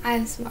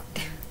I'm smart,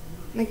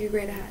 like a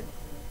grade ahead.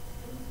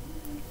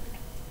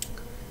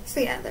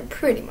 So yeah, they're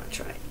pretty much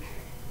right.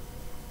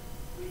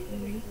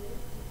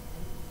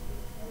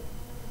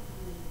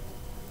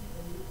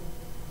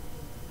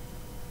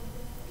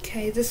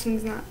 Okay, this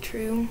one's not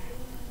true.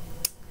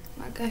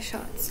 I got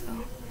shot,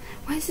 so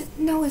why is it?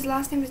 No, his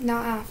last name is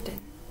not Afton.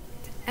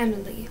 It's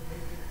Emily.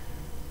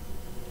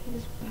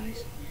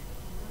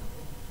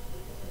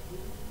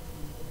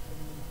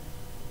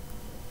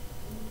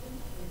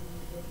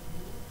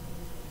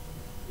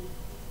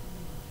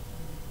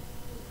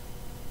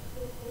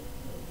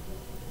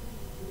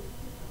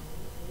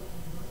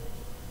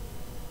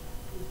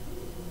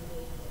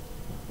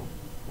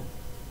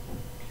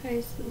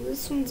 Okay, so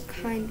this one's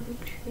kind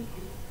of true.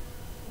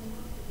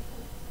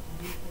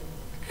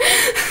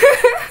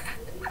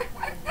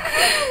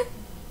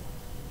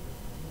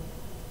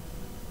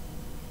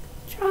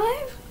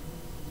 Drive?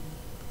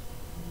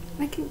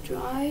 I can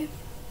drive.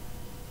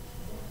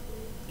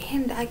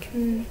 And I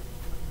can...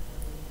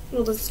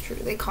 Well, that's true.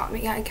 They caught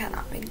me. I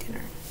cannot make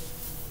dinner.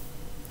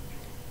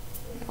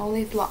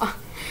 Only flaw.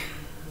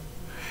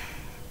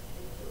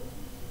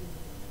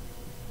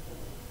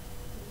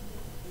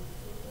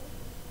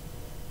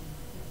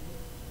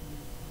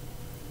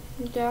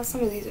 Yeah,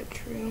 some of these are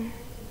true.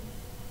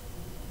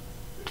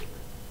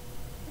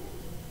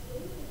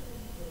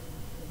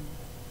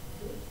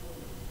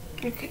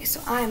 Okay, so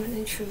I'm an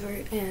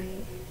introvert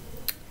and,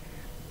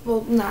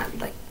 well, not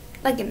like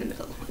in the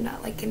middle. I'm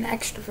not like an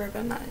extrovert, but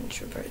I'm not an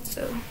introvert.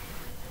 So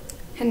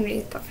Henry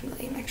is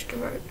definitely an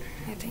extrovert,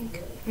 I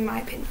think, in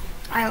my opinion.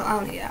 I'll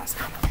need to ask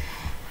him.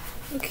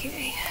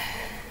 Okay,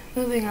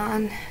 moving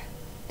on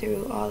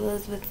through all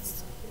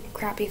Elizabeth's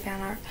crappy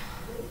fan art.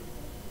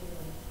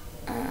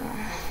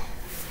 I'm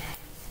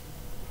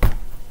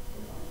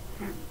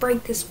gonna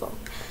break this phone.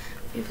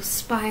 People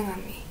spying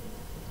on me.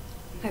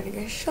 I'm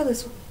gonna show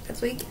this one.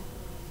 That's what you get.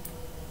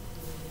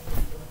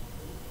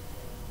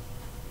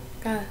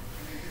 Gotta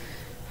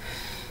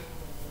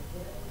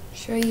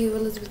show you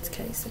Elizabeth's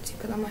case that she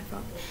put on my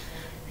phone.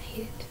 I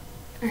hate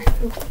it.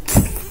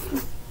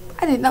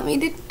 I did not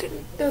mean to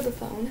throw the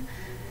phone.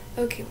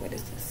 Okay, what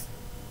is this?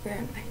 Where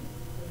am I?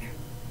 There.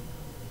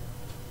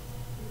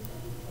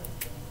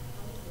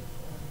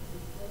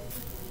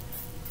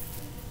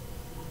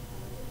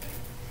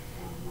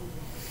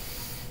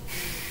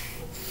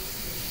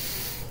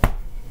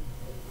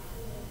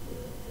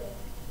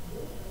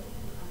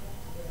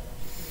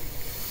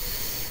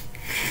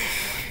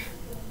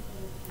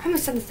 I'm gonna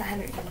send this to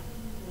Henry.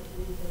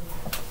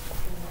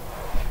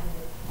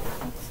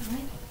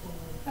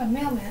 Oh,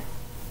 mailman.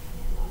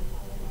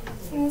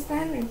 Send this to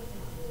Henry.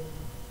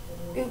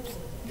 Oops,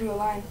 drew a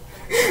line.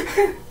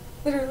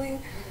 Literally,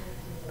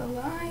 a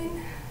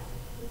line.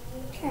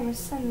 Okay, I'm gonna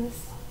send this.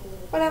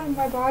 What happened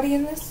to my body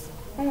in this?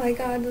 Oh my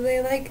god, they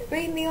like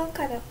made me all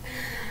cut up.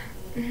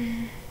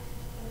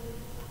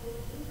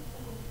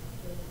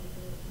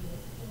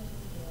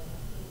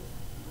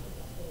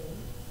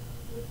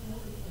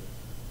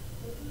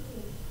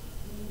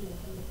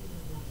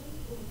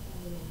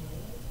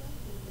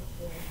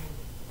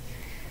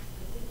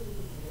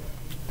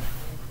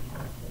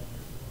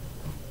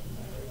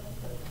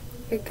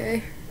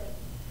 Okay.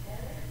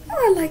 Oh,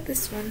 I like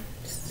this one.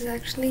 This is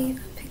actually a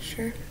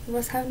picture of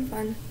us having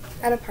fun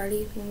at a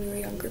party when we were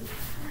younger.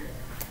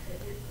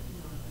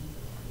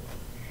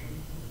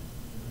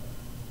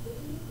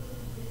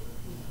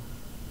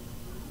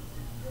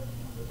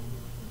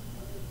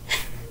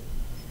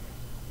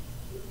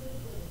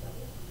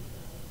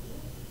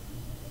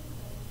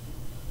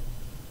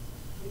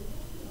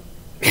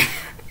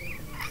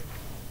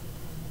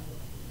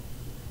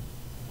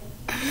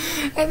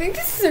 I think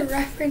this is a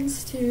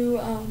reference to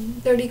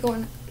 13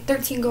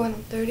 going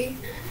on 30.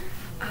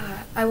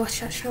 I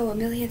watched that show a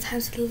million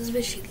times with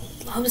Elizabeth. She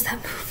loves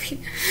that movie.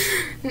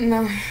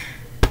 No.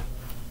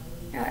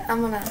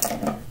 I'm gonna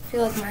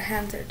feel like my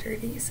hands are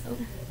dirty, so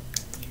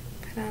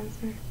put on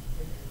some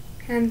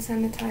hand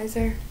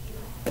sanitizer.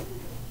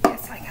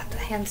 Yes, I got the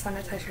hand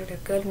sanitizer, the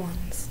good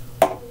ones.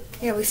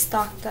 Yeah, we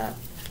stocked up.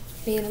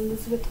 Me and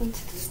Elizabeth went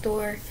to the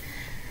store,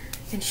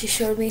 and she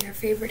showed me her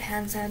favorite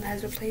hand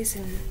sanitizer place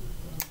and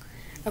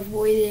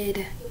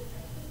avoided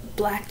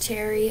black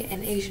cherry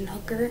and Asian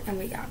hooker, and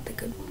we got the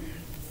good one.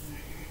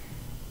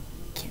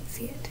 Can't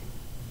see it.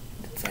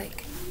 It's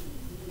like,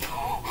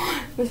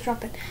 let's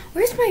drop it.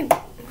 Where's my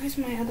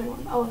other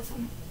one? Oh, it's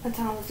on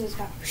Elizabeth's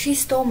back. She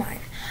stole mine.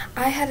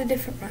 I had a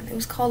different one. It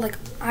was called like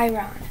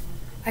Iron.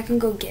 I can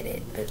go get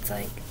it, but it's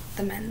like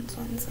the men's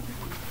one. So.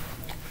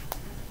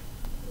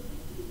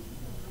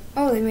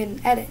 Oh, they made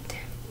an edit.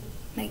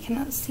 And I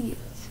cannot see it.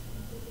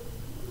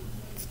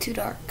 It's too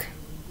dark.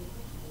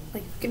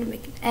 Like, you're gonna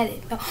make an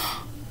edit.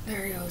 Oh,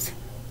 there it goes.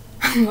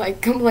 I'm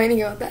like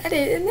complaining about the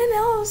edit, and then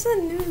all of a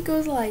sudden it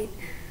goes light.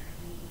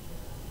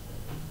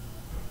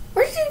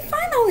 Where did you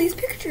find all these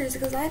pictures?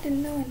 Because I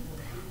didn't know.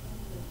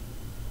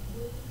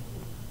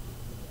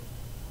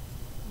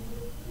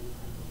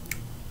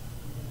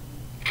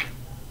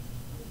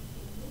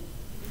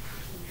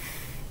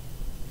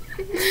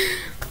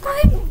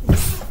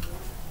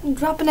 I'm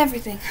dropping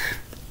everything.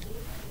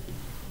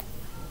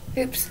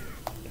 Oops.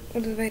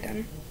 What have I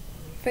done?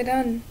 What have I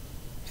done?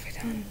 What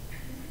have I done?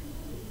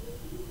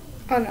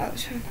 Oh no, I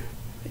was showing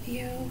a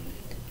video.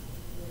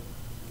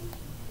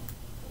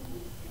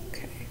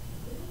 Okay.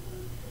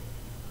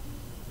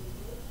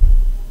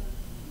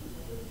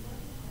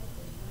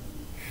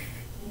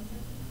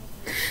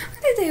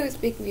 Why did they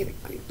always make me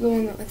the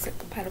one that looks like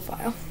the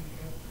pedophile?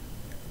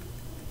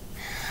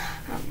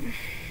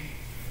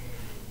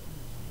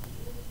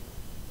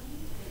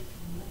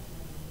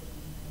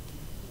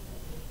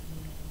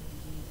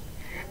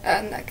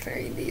 I'm not gonna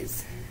read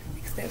these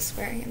because they're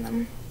swearing in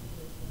them.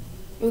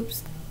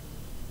 Oops.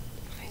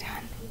 What have I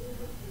done?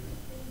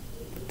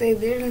 They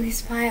literally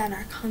spy on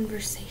our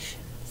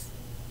conversations.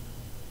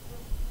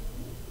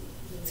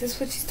 Is this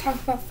what she's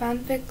talking about,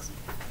 fanfics?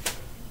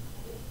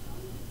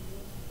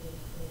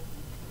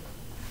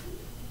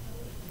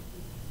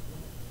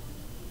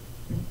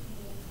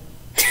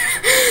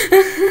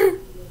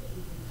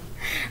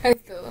 I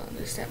still don't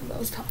understand what I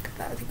was talking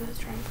about. I think I was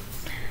drunk.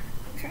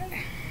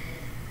 Okay.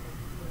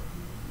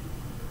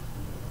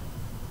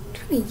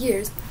 20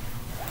 years?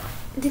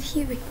 Did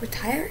he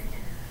retire?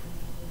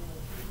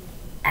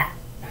 Ah,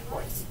 my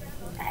voice.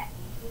 Ah,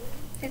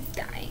 it's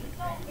dying.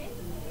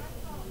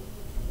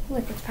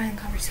 Look, it's finding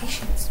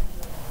conversations.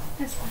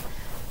 That's fun.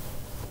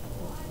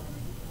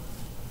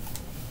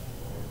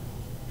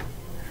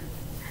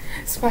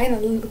 Spying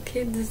on little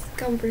kids'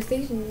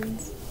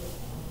 conversations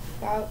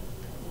about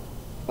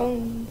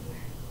phones.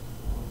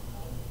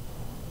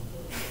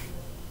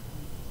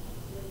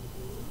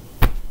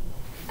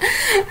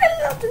 I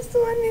love this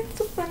one, it's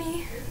so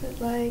funny.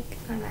 But like,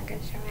 I'm not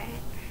gonna show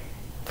it.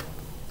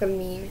 The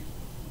meme.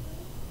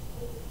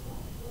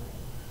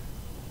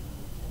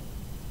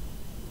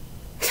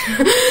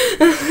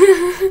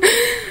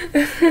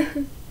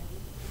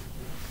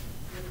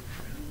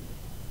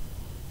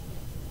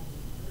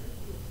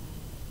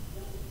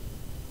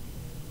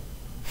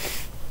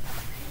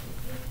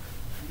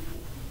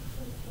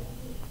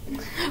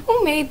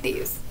 Who made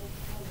these?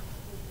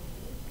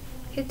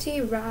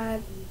 Hitty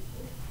Rod.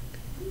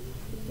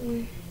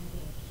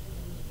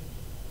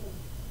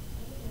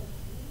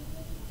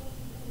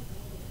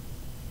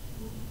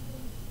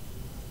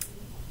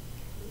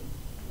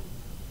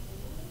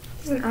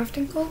 This is an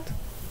Afton cult?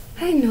 I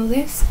didn't know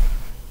this.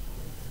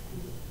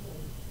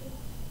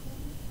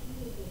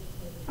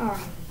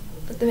 Oh,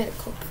 but they made a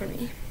cult for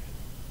me.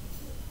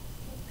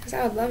 Because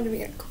I would love to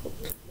be a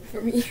cult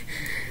for me.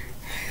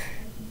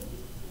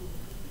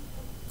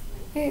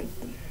 Hey.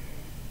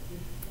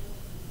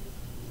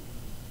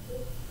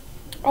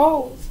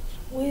 Oh, it's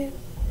weird.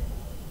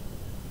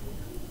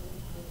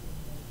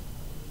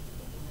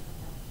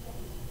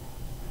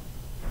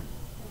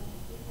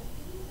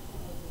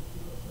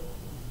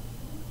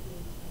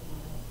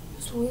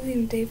 It's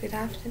William David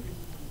Afton.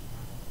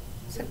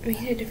 Is that me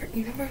in a different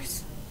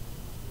universe?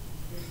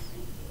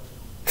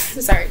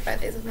 Sorry, but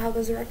how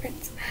there's a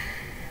reference.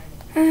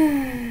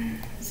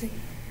 Let's see.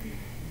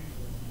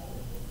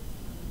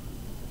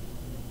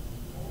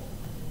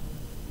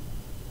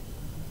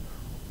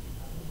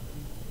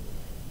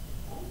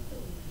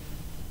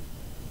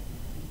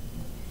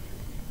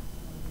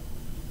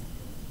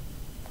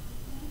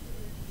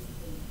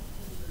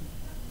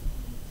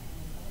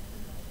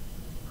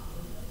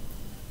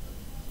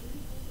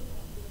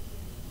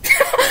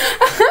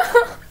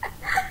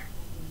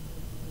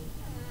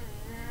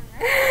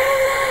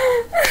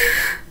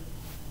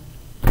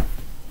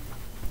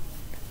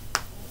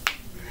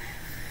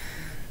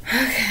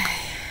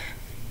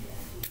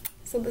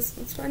 So this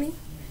was funny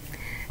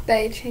that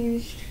I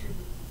changed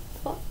the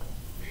book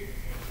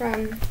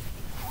from,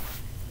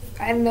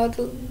 I don't know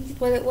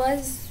what it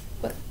was,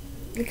 but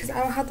because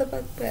I don't have the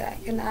book, but I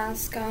can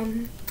ask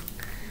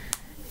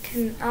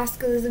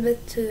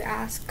Elizabeth to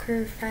ask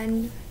her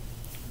friend.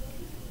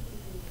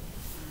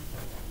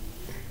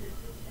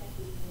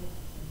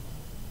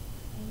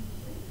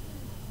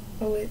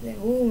 Oh, wait,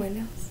 ooh, my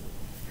nails.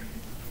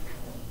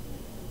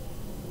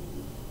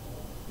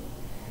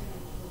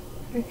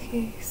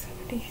 Okay,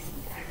 somebody's.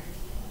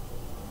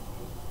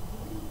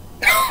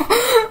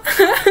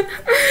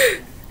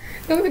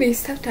 Nobody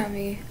stepped on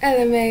me.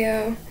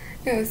 LMAO.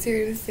 No,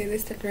 seriously, they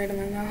stepped right on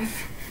my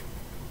mouth.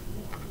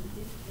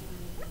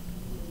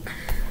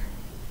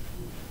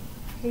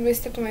 Somebody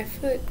stepped on my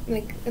foot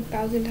like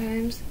 1,000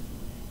 times.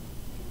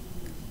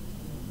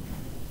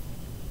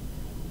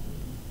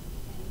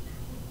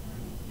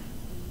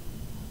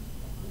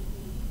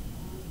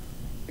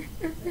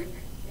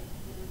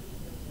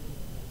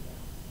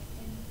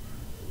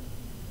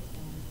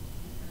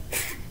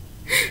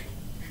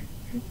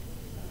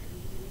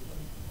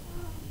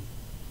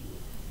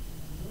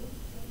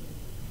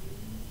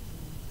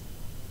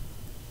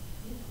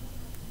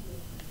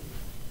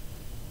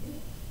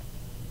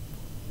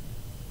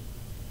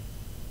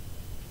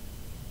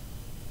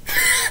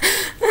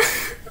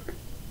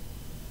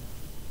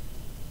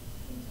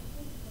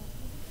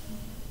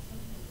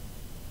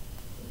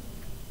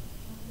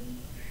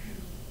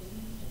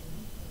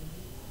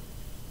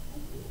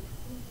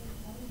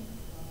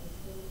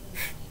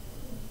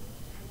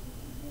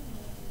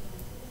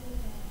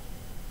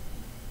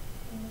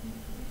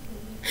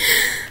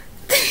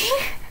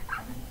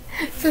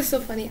 So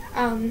funny.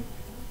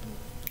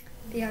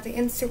 Yeah, the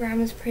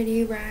Instagram is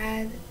pretty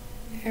rad.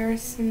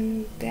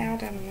 Harrison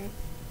Dad, I don't know.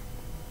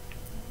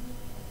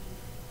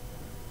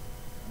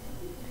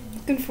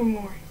 Looking for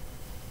more.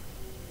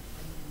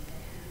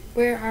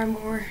 Where are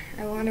more?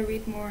 I want to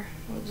read more.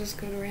 We'll just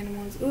go to random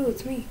ones. Ooh,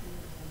 it's me,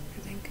 I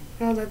think.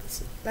 No,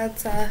 that's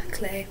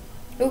Clay.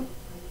 Oh,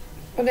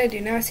 what did I do?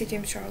 Now I see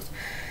James Charles.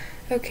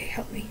 Okay,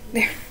 help me.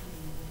 There.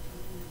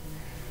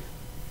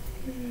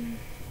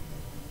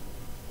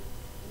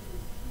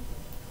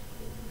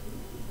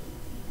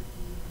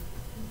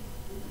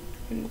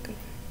 I'm looking.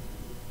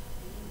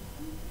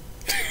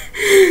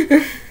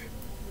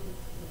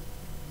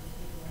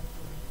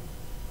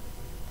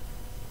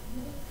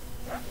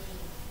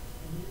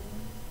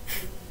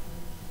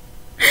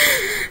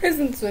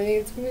 Isn't funny,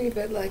 it's funny,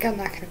 but like I'm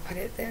not gonna put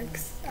it there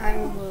because I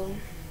will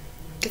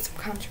get some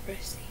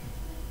controversy.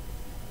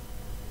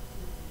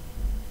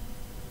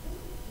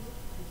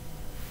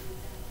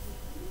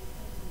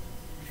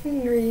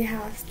 Henry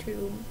has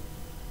to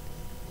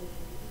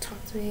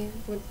talk to me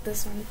with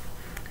this one.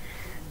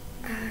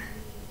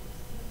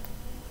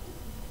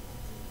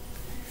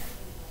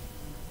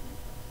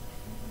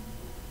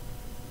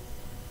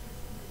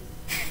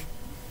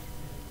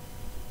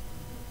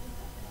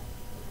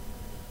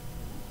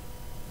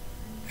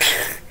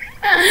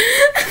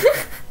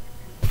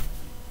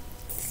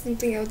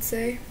 Something I would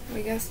say,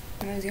 I guess,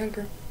 when I was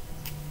younger.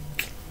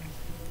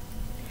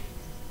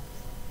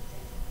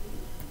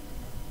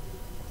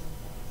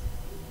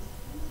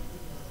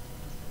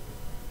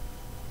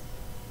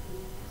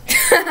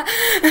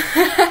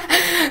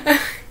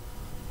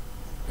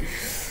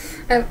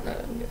 I don't know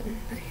what I'm doing.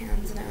 My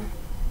hands now.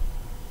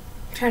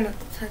 I'm trying not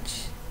to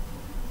touch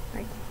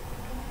like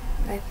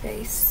my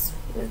face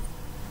with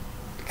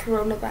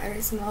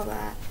coronavirus and all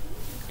that.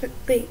 But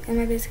wait, am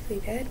I basically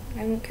dead?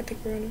 I won't get the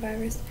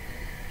coronavirus.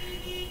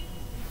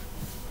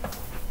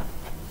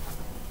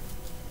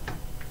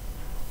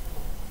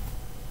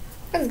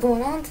 What's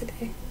going on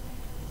today?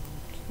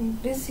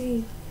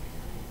 Busy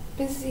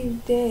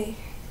day.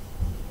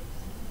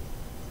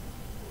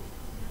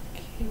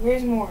 Okay,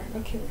 where's more?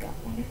 Okay, we got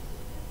one.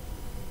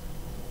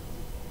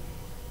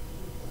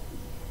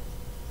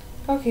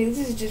 Okay,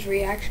 this is just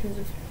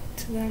reactions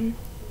to them.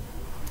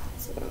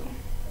 So,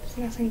 it's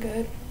nothing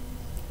good.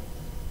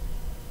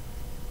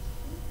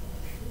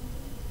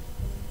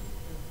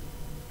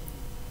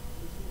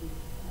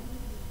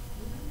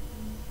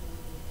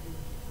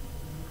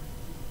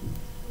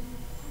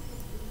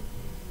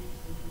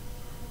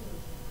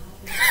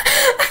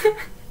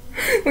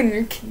 When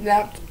you're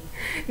kidnapped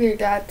and your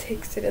dad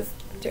takes it as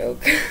a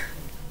joke.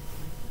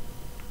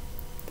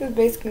 That's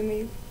basically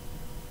me.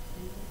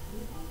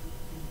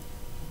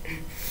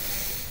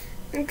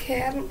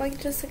 Okay, I don't like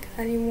Jessica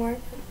anymore.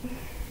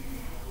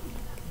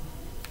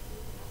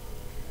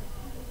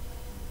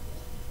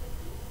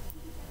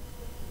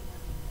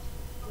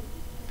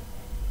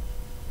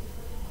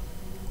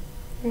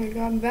 Oh my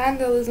god,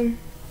 vandalism.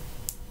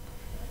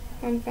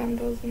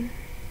 Vandalism.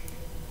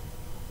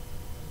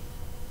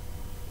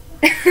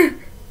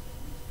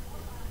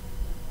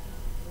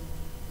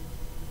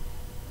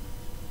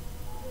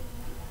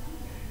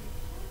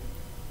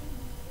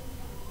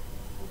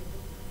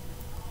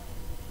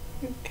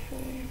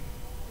 Okay.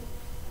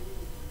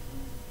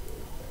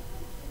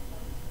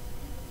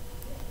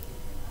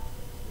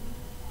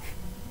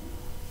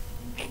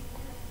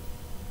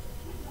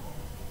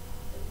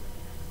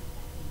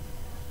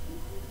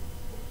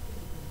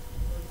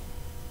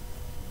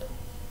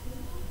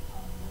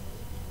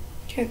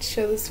 Can't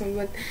show this one,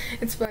 but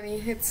it's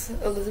funny. It's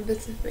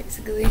Elizabeth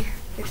basically.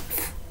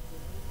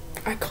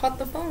 I caught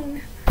the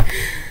phone.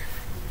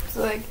 It's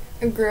like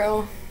a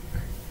girl.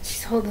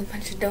 She's holding a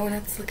bunch of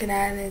donuts, looking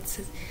at it. It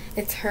says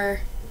it's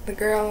her, the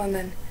girl, and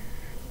then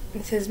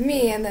it says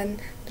me, and then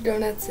the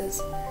donut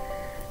says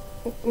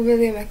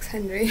William X.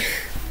 Henry.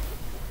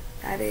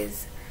 That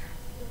is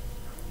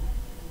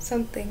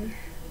something.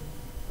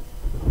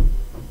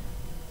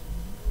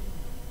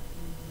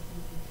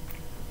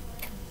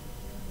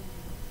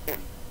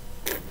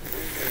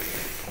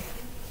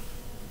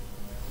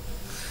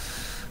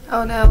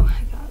 Oh no,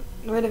 I got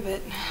rid of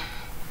it.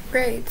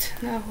 Great,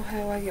 now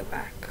how do I get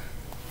back?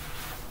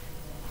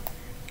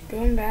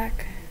 Going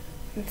back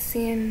and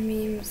seeing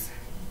memes.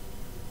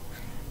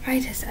 Why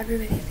does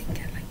everybody think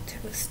I like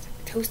toast?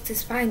 Toast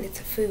is fine,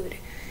 it's a food.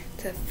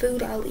 It's a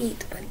food I'll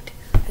eat, but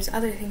there's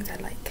other things I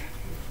like.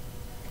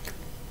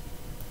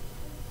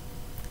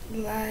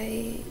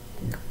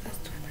 That's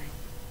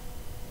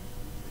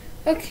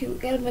what okay, we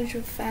got a bunch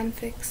of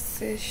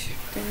fanfics-ish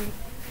thing.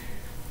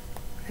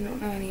 I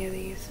don't know any of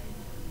these.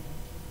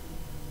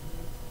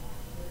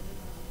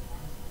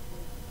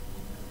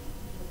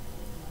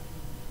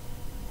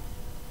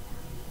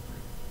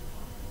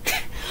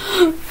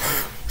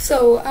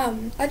 So,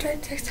 I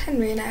tried to text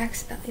Henry and I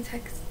accidentally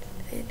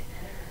texted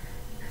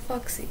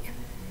Foxy.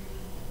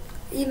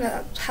 You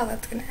know how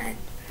that's gonna end.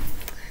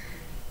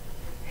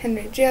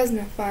 Henry, jail's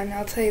no fun,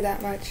 I'll tell you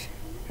that much.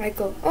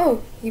 Michael,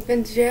 oh, you've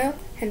been to jail?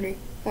 Henry,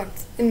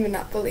 once, in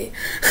Monopoly.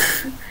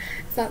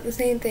 It's not the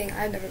same thing,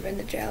 I've never been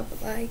to jail,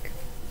 but like...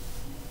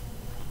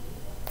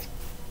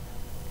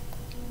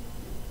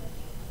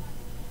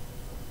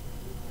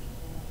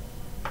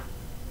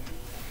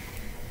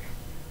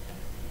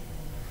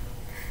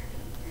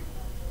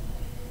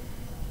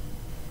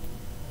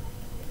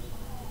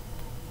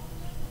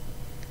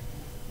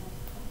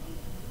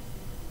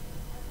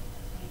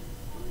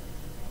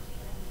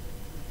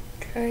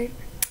 Okay,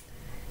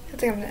 I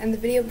think I'm going to end the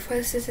video before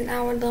this is an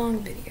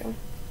hour-long video.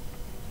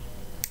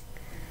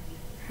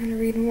 I'm going to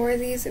read more of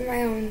these in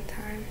my own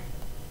time.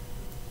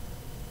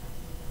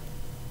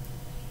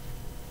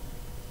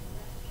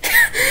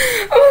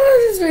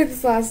 Oh, let's just read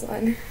this last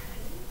one.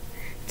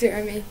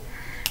 Jeremy.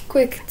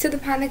 Quick, to the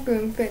panic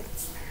room,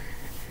 Fritz.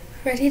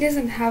 Freddy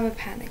doesn't have a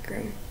panic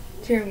room.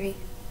 Jeremy.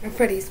 No,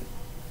 Freddy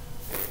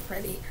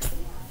probably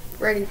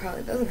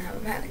doesn't have a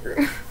panic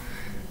room.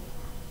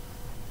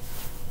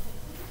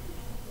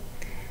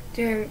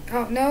 Jeremy,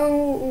 oh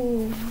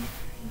no!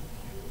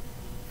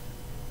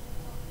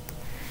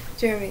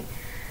 Jeremy,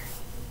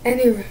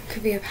 any room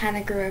could be a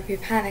panic room if you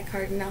panic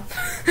hard enough.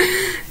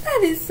 That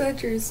is so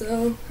true,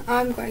 so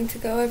I'm going to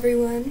go,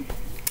 everyone.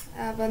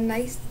 Have a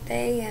nice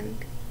day and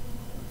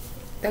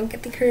don't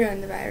get the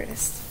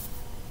coronavirus.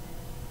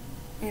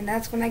 And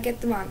that's when I get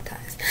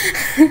demonetized.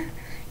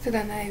 So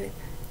then I even...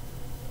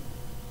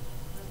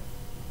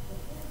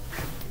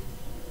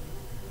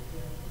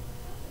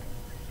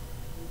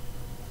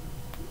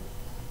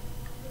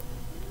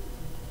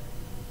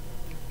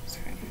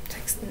 Sorry, I'm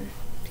texting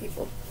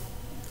people.